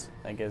resist.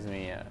 That gives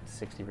me a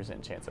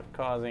 60% chance of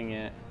causing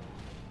it.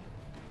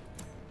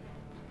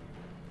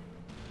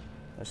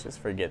 Let's just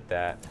forget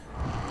that.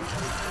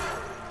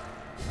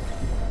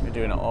 We're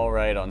doing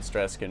alright on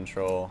stress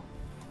control.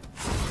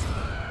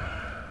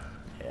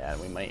 Yeah,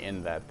 we might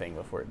end that thing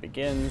before it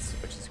begins,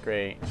 which is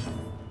great.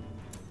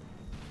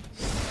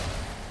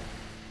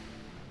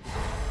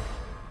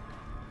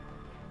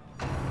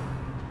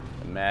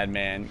 The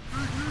Madman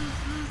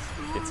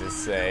gets his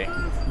say.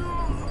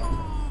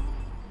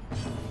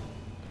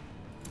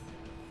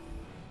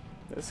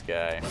 This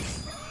guy.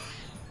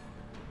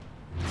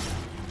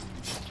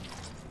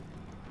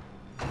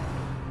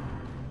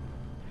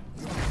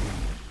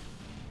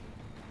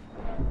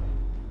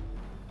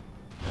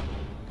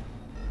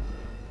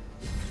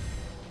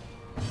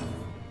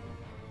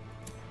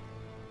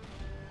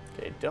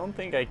 Don't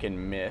think I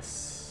can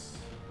miss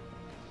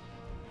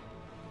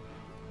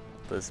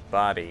this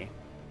body.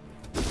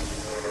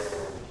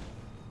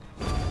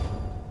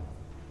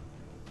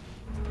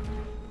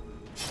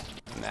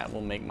 And that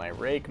will make my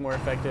rake more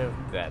effective.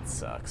 That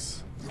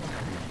sucks.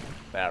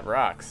 That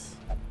rocks.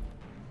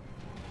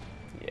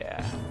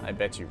 Yeah, I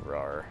bet you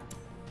roar.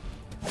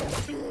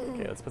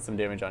 Okay, let's put some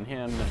damage on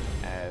him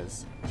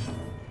as...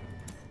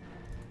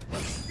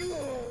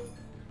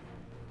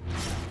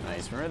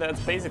 Nice. Remember,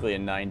 that's basically a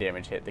 9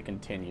 damage hit that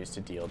continues to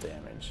deal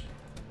damage.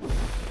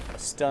 A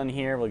stun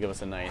here will give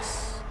us a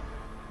nice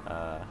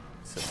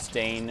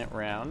sustain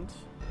round.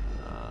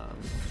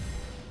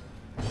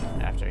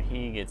 After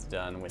he gets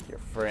done with your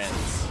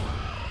friends.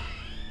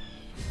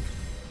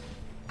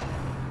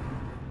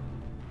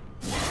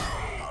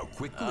 How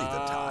quickly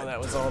the time. That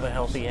was all the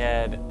health he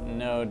had.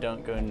 No,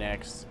 don't go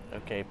next.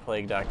 Okay,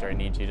 Plague Doctor, I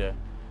need you to...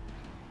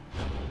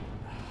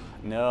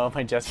 No,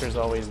 my jesters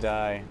always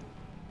die.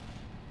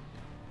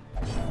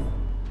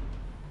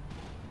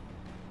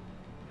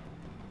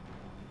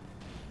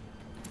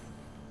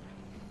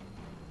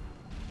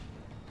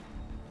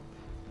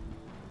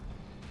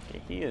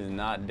 Okay, he is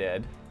not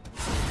dead.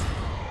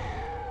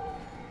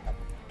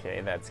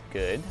 Okay, that's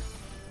good.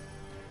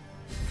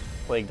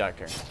 Plague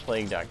Doctor,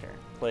 Plague Doctor,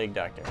 Plague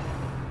Doctor.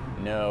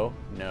 No,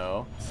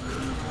 no.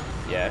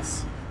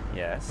 Yes,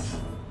 yes.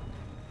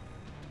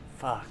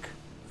 Fuck,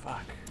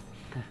 fuck.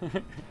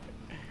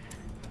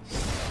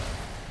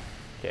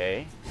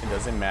 Okay, it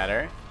doesn't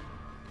matter.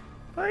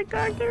 Plague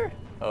Doctor!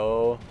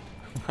 Oh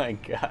my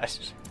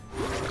gosh.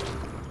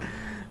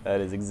 That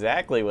is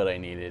exactly what I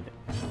needed.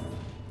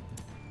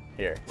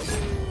 Here.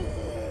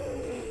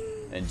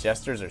 And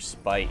jesters are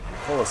spite,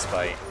 full of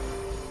spite.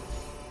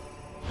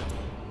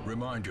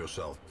 Remind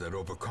yourself that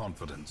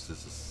overconfidence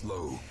is a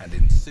slow and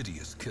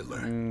insidious killer.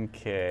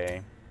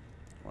 Okay.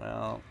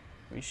 Well,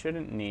 we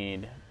shouldn't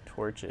need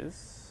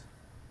torches.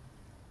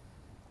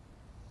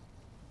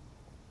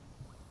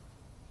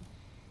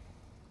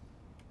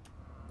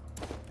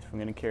 I'm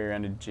gonna carry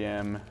around a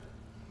gem.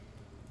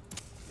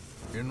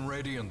 In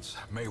Radiance,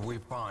 may we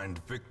find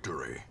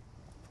victory.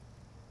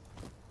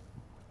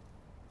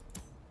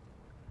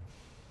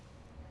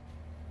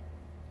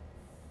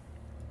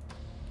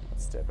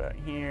 Let's step out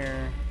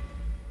here.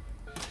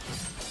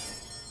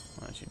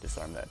 Why don't you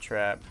disarm that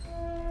trap?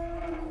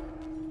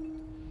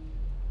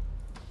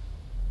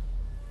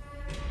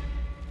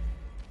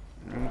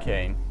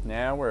 Okay,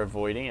 now we're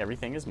avoiding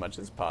everything as much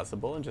as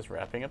possible and just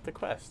wrapping up the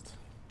quest.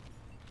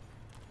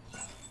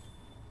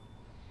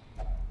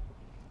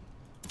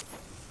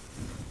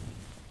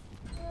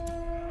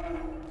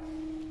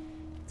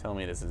 Tell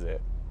me this is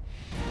it.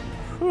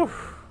 Whew.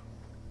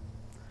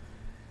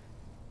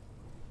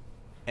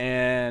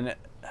 And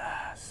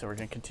so we're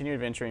going to continue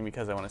adventuring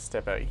because I want to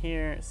step out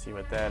here, see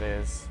what that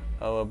is.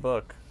 Oh, a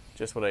book.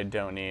 Just what I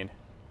don't need.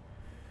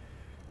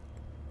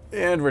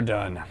 And we're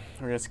done.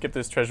 We're going to skip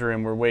this treasure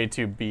room. We're way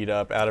too beat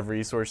up, out of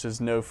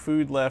resources, no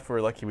food left.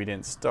 We're lucky we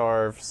didn't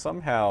starve.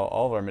 Somehow,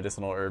 all of our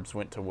medicinal herbs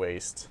went to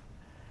waste.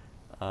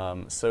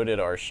 So did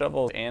our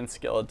shovels and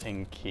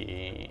skeleton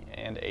key,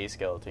 and a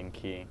skeleton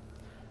key.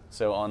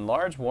 So on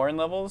large Warren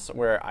levels,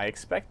 where I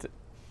expect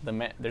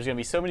there's going to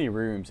be so many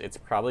rooms, it's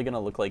probably going to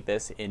look like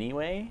this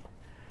anyway.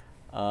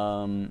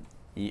 I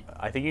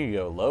think you can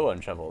go low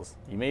on shovels.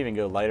 You may even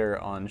go lighter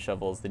on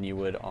shovels than you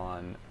would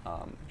on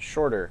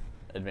shorter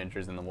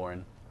adventures in the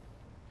Warren.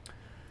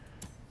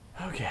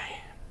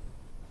 Okay,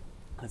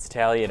 let's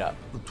tally it up.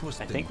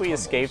 I think we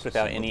escaped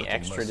without any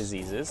extra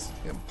diseases.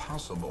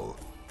 Impossible.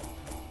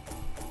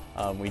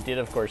 We did,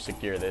 of course,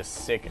 secure this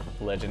sick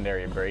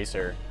legendary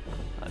bracer.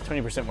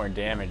 20% more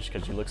damage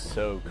because you look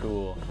so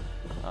cool.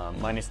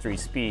 -3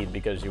 speed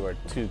because you are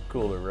too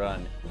cool to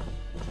run.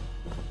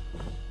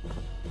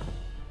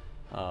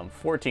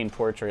 14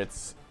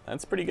 portraits.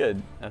 That's pretty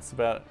good. That's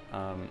about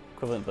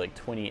equivalent to like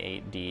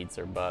 28 deeds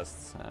or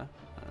busts.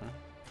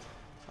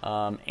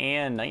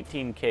 And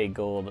 19k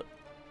gold.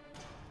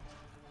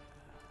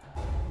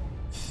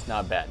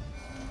 Not bad.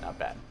 Not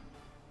bad.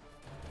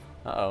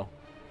 Uh-oh.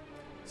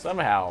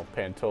 Somehow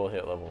Pantol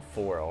hit level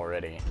 4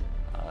 already.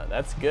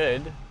 That's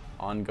good.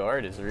 On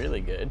guard is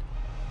really good.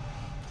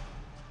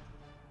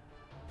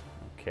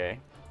 Okay.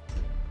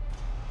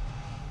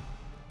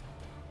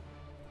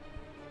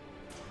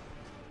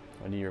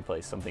 When do you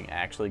replace something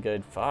actually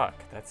good? Fuck,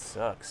 that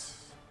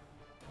sucks.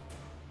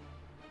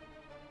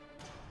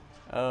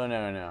 Oh,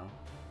 no.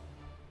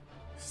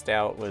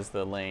 Stout was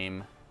the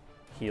lame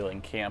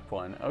healing camp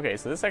one. Okay,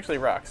 so this actually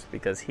rocks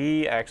because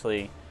he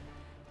actually...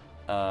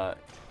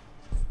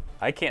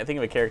 I can't think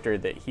of a character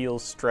that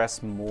heals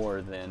stress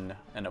more than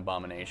an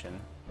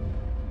Abomination.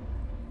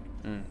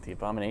 The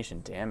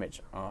Abomination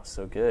damage. Oh,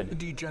 so good. The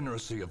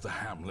degeneracy of the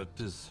hamlet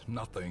is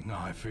nothing,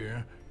 I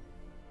fear,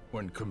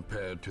 when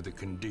compared to the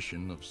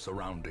condition of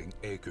surrounding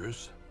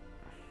acres.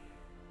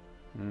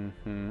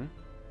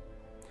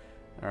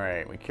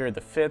 Alright, we cured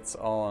the fits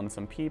all on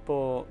some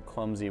people.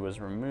 Clumsy was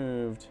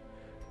removed.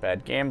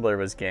 Bad Gambler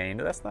was gained.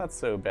 That's not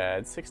so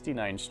bad.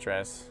 69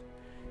 stress.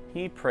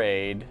 He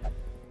prayed.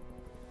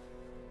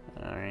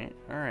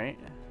 Alright.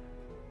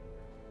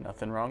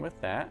 Nothing wrong with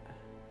that.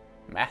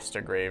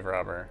 Master Grave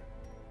Robber.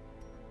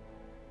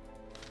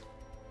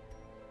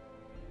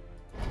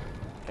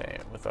 Okay,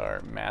 with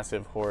our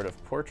massive horde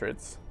of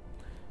portraits,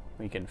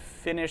 we can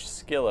finish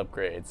skill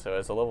upgrades. So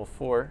as a level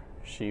 4,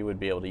 she would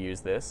be able to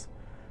use this.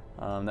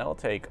 That will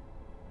take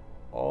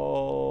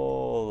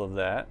all of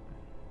that.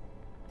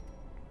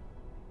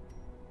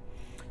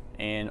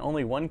 And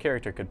only one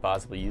character could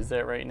possibly use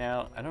that right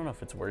now. I don't know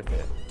if it's worth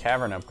it.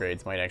 Tavern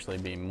upgrades might actually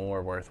be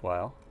more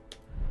worthwhile.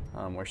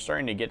 We're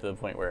starting to get to the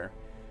point where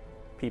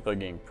people are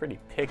getting pretty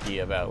picky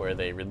about where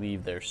they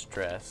relieve their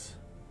stress.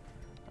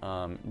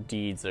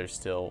 Deeds are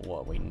still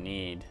what we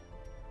need.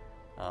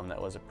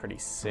 That was a pretty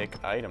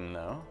sick item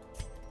though.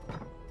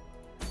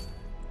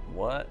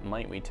 What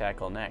might we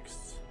tackle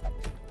next?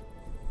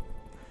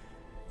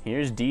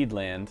 Here's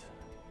Deedland.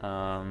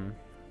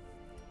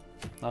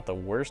 Not the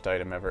worst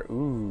item ever.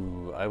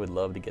 Ooh, I would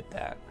love to get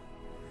that.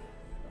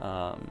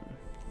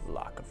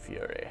 Lock of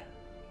Fury.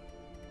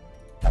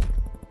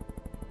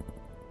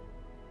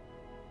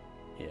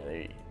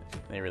 Yeah,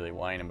 they really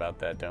whine about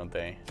that, don't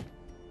they?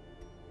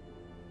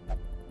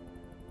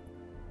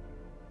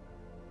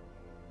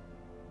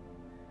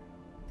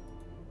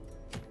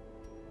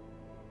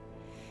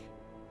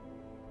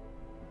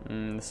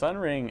 The Sun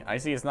Ring, I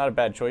see it's not a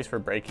bad choice for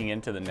breaking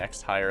into the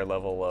next higher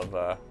level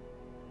of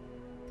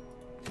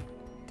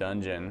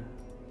dungeon.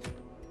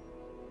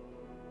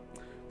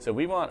 So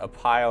we want a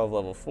pile of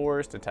level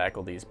 4s to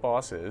tackle these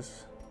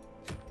bosses.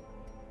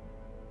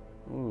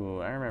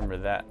 Ooh, I remember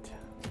that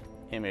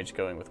image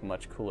going with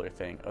much cooler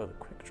thing. Oh, the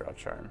quick draw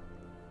charm.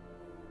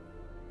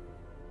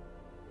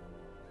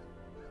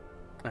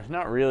 It's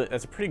not really,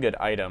 that's a pretty good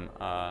item,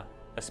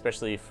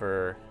 especially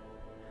for,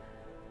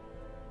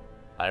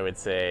 I would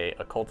say,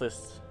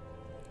 occultists,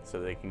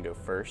 so they can go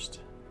first.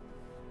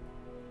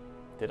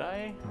 Did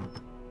I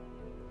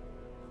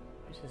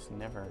just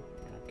never,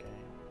 okay.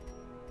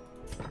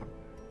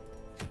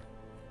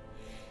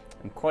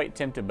 I'm quite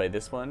tempted by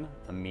this one,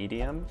 a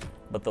medium,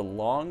 but the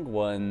long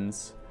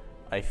ones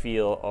I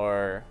feel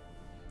are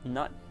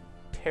not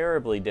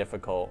terribly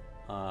difficult.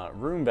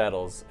 Room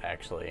battles,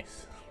 actually.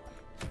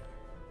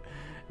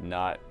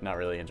 Not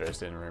really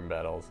interested in room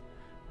battles.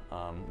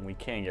 We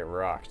can get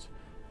rocked.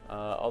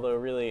 Although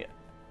really,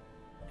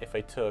 if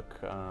I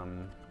took,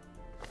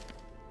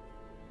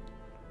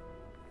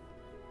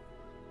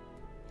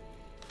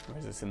 where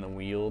is this in the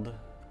Weald?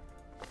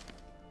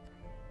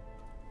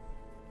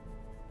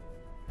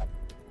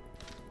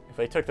 If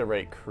I took the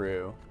right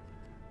crew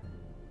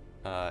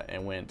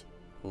and went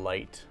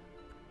light,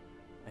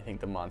 I think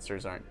the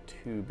monsters aren't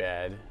too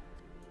bad.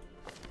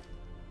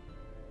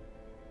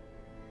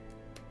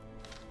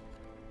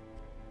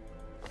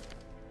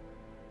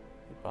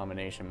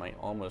 Abomination might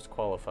almost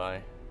qualify.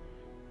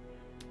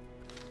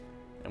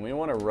 And we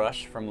want to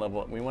rush from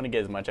level... We want to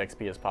get as much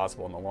XP as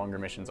possible, and the longer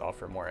missions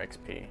offer more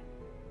XP.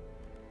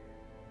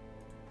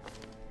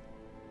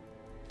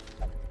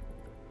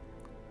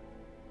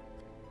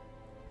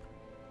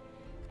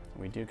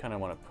 We do kind of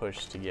want to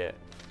push to get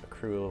a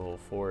crew level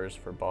 4s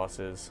for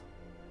bosses.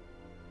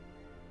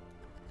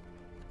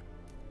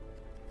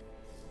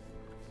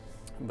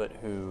 But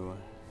who?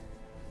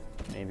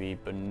 Maybe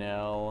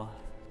Benel.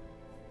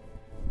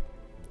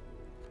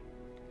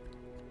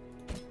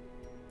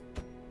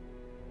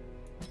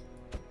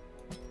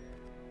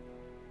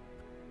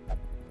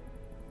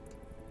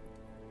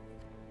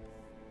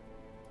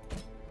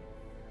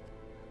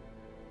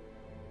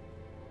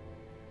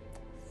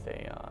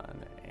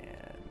 Theon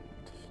and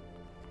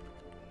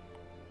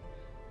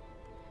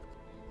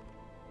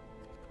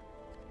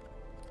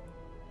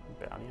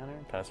Bounty Hunter,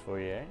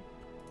 Pasfourier.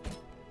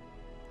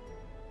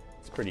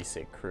 It's a pretty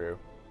sick crew.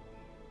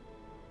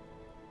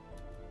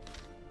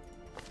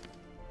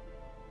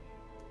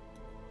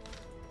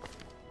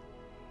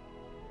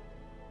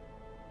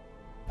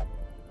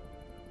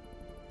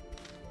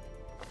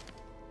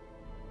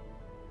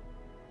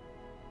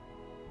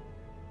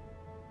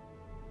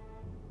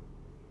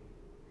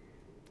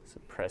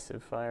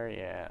 Suppressive fire,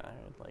 yeah, I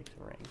would like to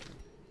rank him.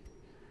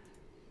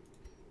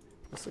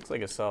 This looks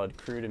like a solid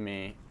crew to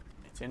me.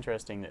 It's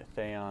interesting that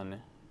Theon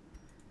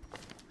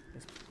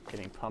is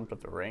getting pumped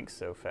up the ranks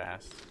so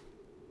fast.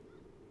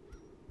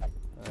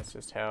 That's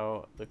just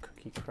how the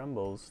cookie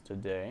crumbles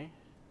today.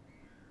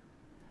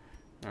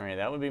 Alright,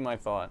 that would be my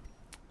thought.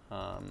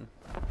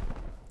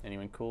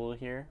 Anyone cool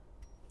here?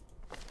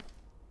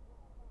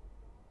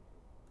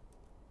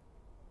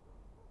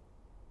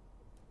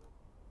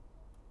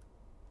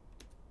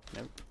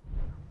 Nope.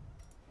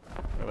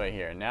 What about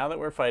here? Now that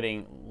we're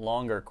fighting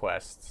longer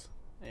quests,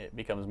 it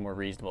becomes more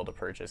reasonable to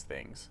purchase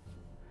things.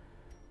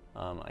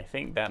 I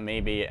think that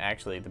may be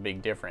actually the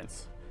big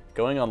difference.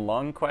 Going on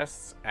long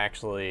quests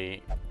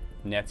actually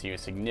nets you a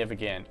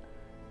significant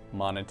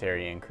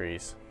monetary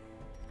increase.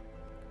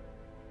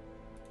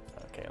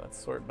 Okay,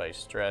 let's sort by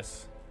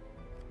stress.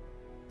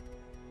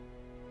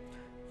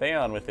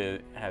 Theon with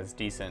it has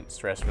decent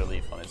stress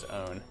relief on his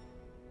own.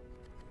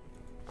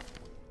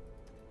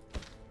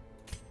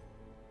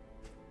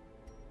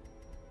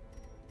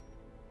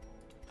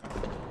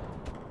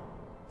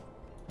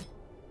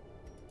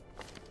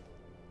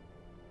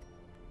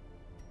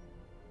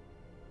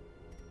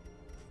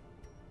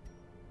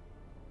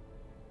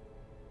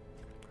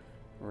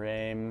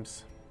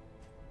 Rames.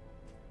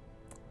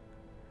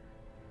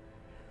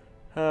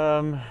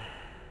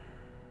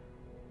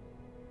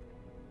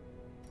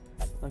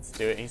 Let's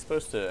do it. He's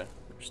supposed to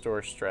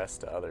restore stress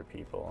to other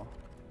people.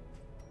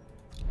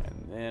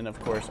 And then, of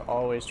course,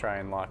 always try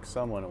and lock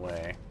someone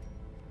away.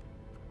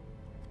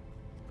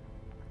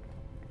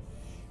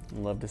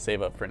 Love to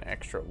save up for an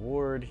extra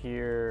ward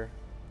here,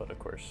 but of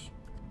course...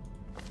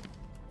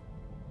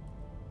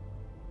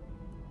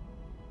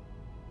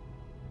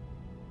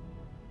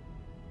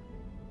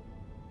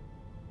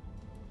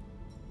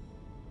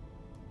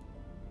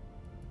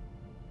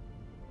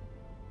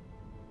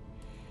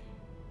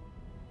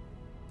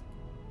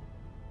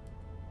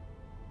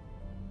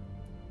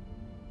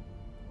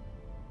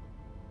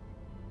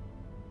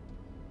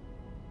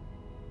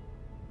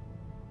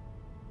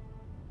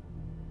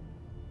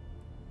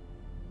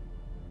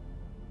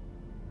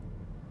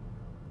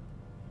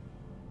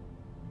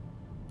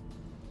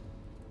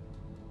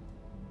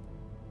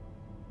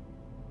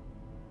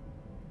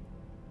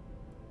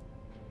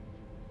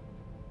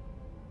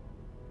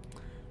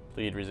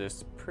 Bleed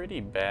resists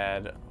pretty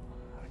bad,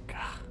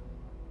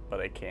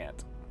 but I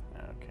can't.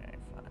 Okay,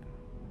 fine.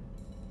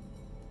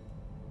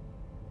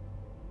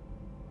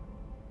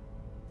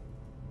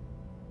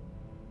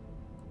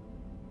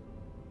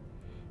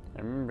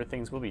 I remember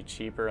things will be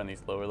cheaper on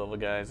these lower level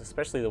guys,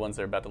 especially the ones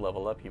that are about to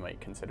level up. You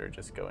might consider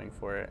just going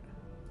for it.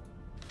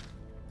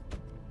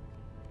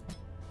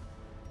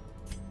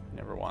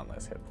 Never want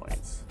less hit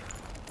points.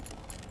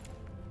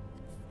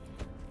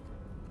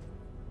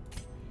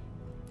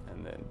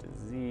 And then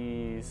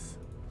disease.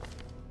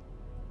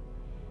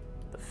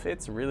 The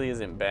fits really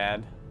isn't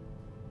bad.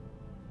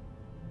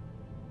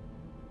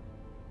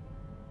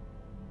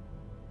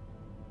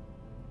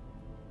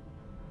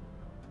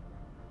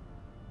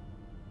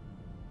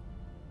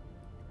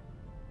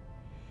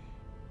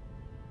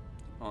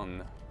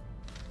 On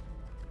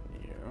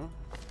you.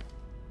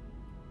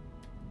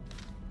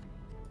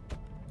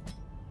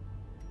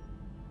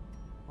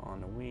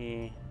 On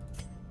we.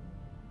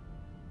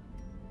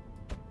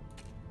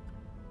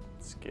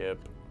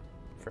 Skip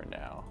for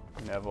now.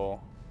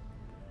 Neville.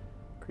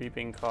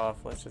 Creeping cough.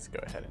 Let's just go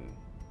ahead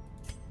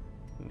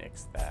and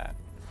nix that.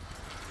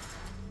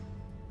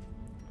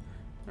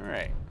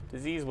 Alright.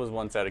 Disease was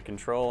once out of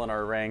control in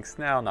our ranks.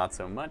 Now not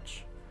so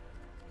much.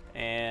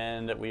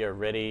 And we are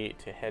ready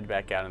to head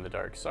back out in the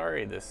dark.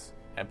 Sorry this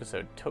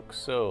episode took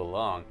so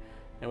long.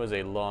 It was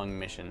a long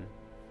mission.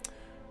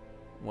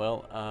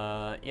 Well,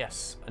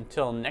 yes.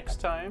 Until next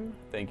time,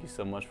 thank you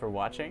so much for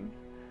watching.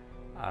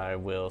 I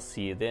will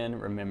see you then.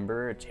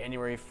 Remember,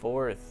 January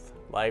 4th,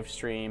 live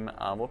stream.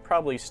 We'll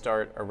probably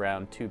start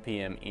around 2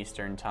 p.m.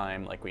 Eastern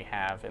time like we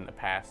have in the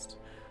past,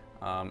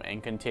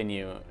 and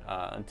continue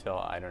until,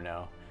 I don't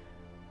know.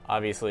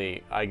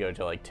 Obviously, I go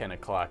to like 10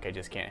 o'clock. I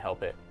just can't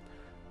help it.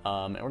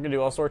 And we're going to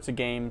do all sorts of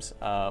games.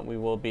 We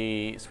will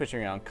be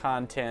switching around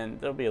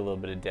content. There'll be a little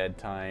bit of dead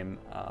time.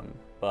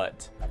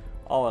 But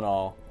all in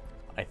all,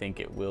 I think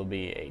it will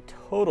be a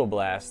total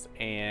blast.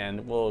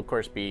 And we'll, of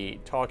course, be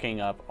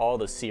talking up all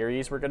the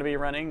series we're going to be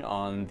running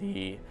on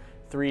the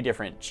 3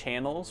 different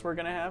channels we're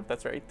going to have.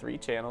 That's right, 3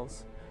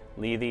 channels.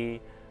 Lethe,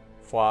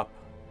 Phwop,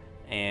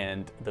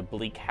 and the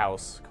Bleak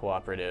House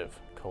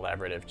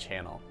collaborative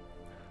channel.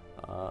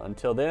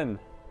 Until then,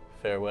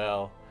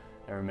 farewell.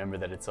 And remember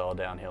that it's all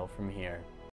downhill from here.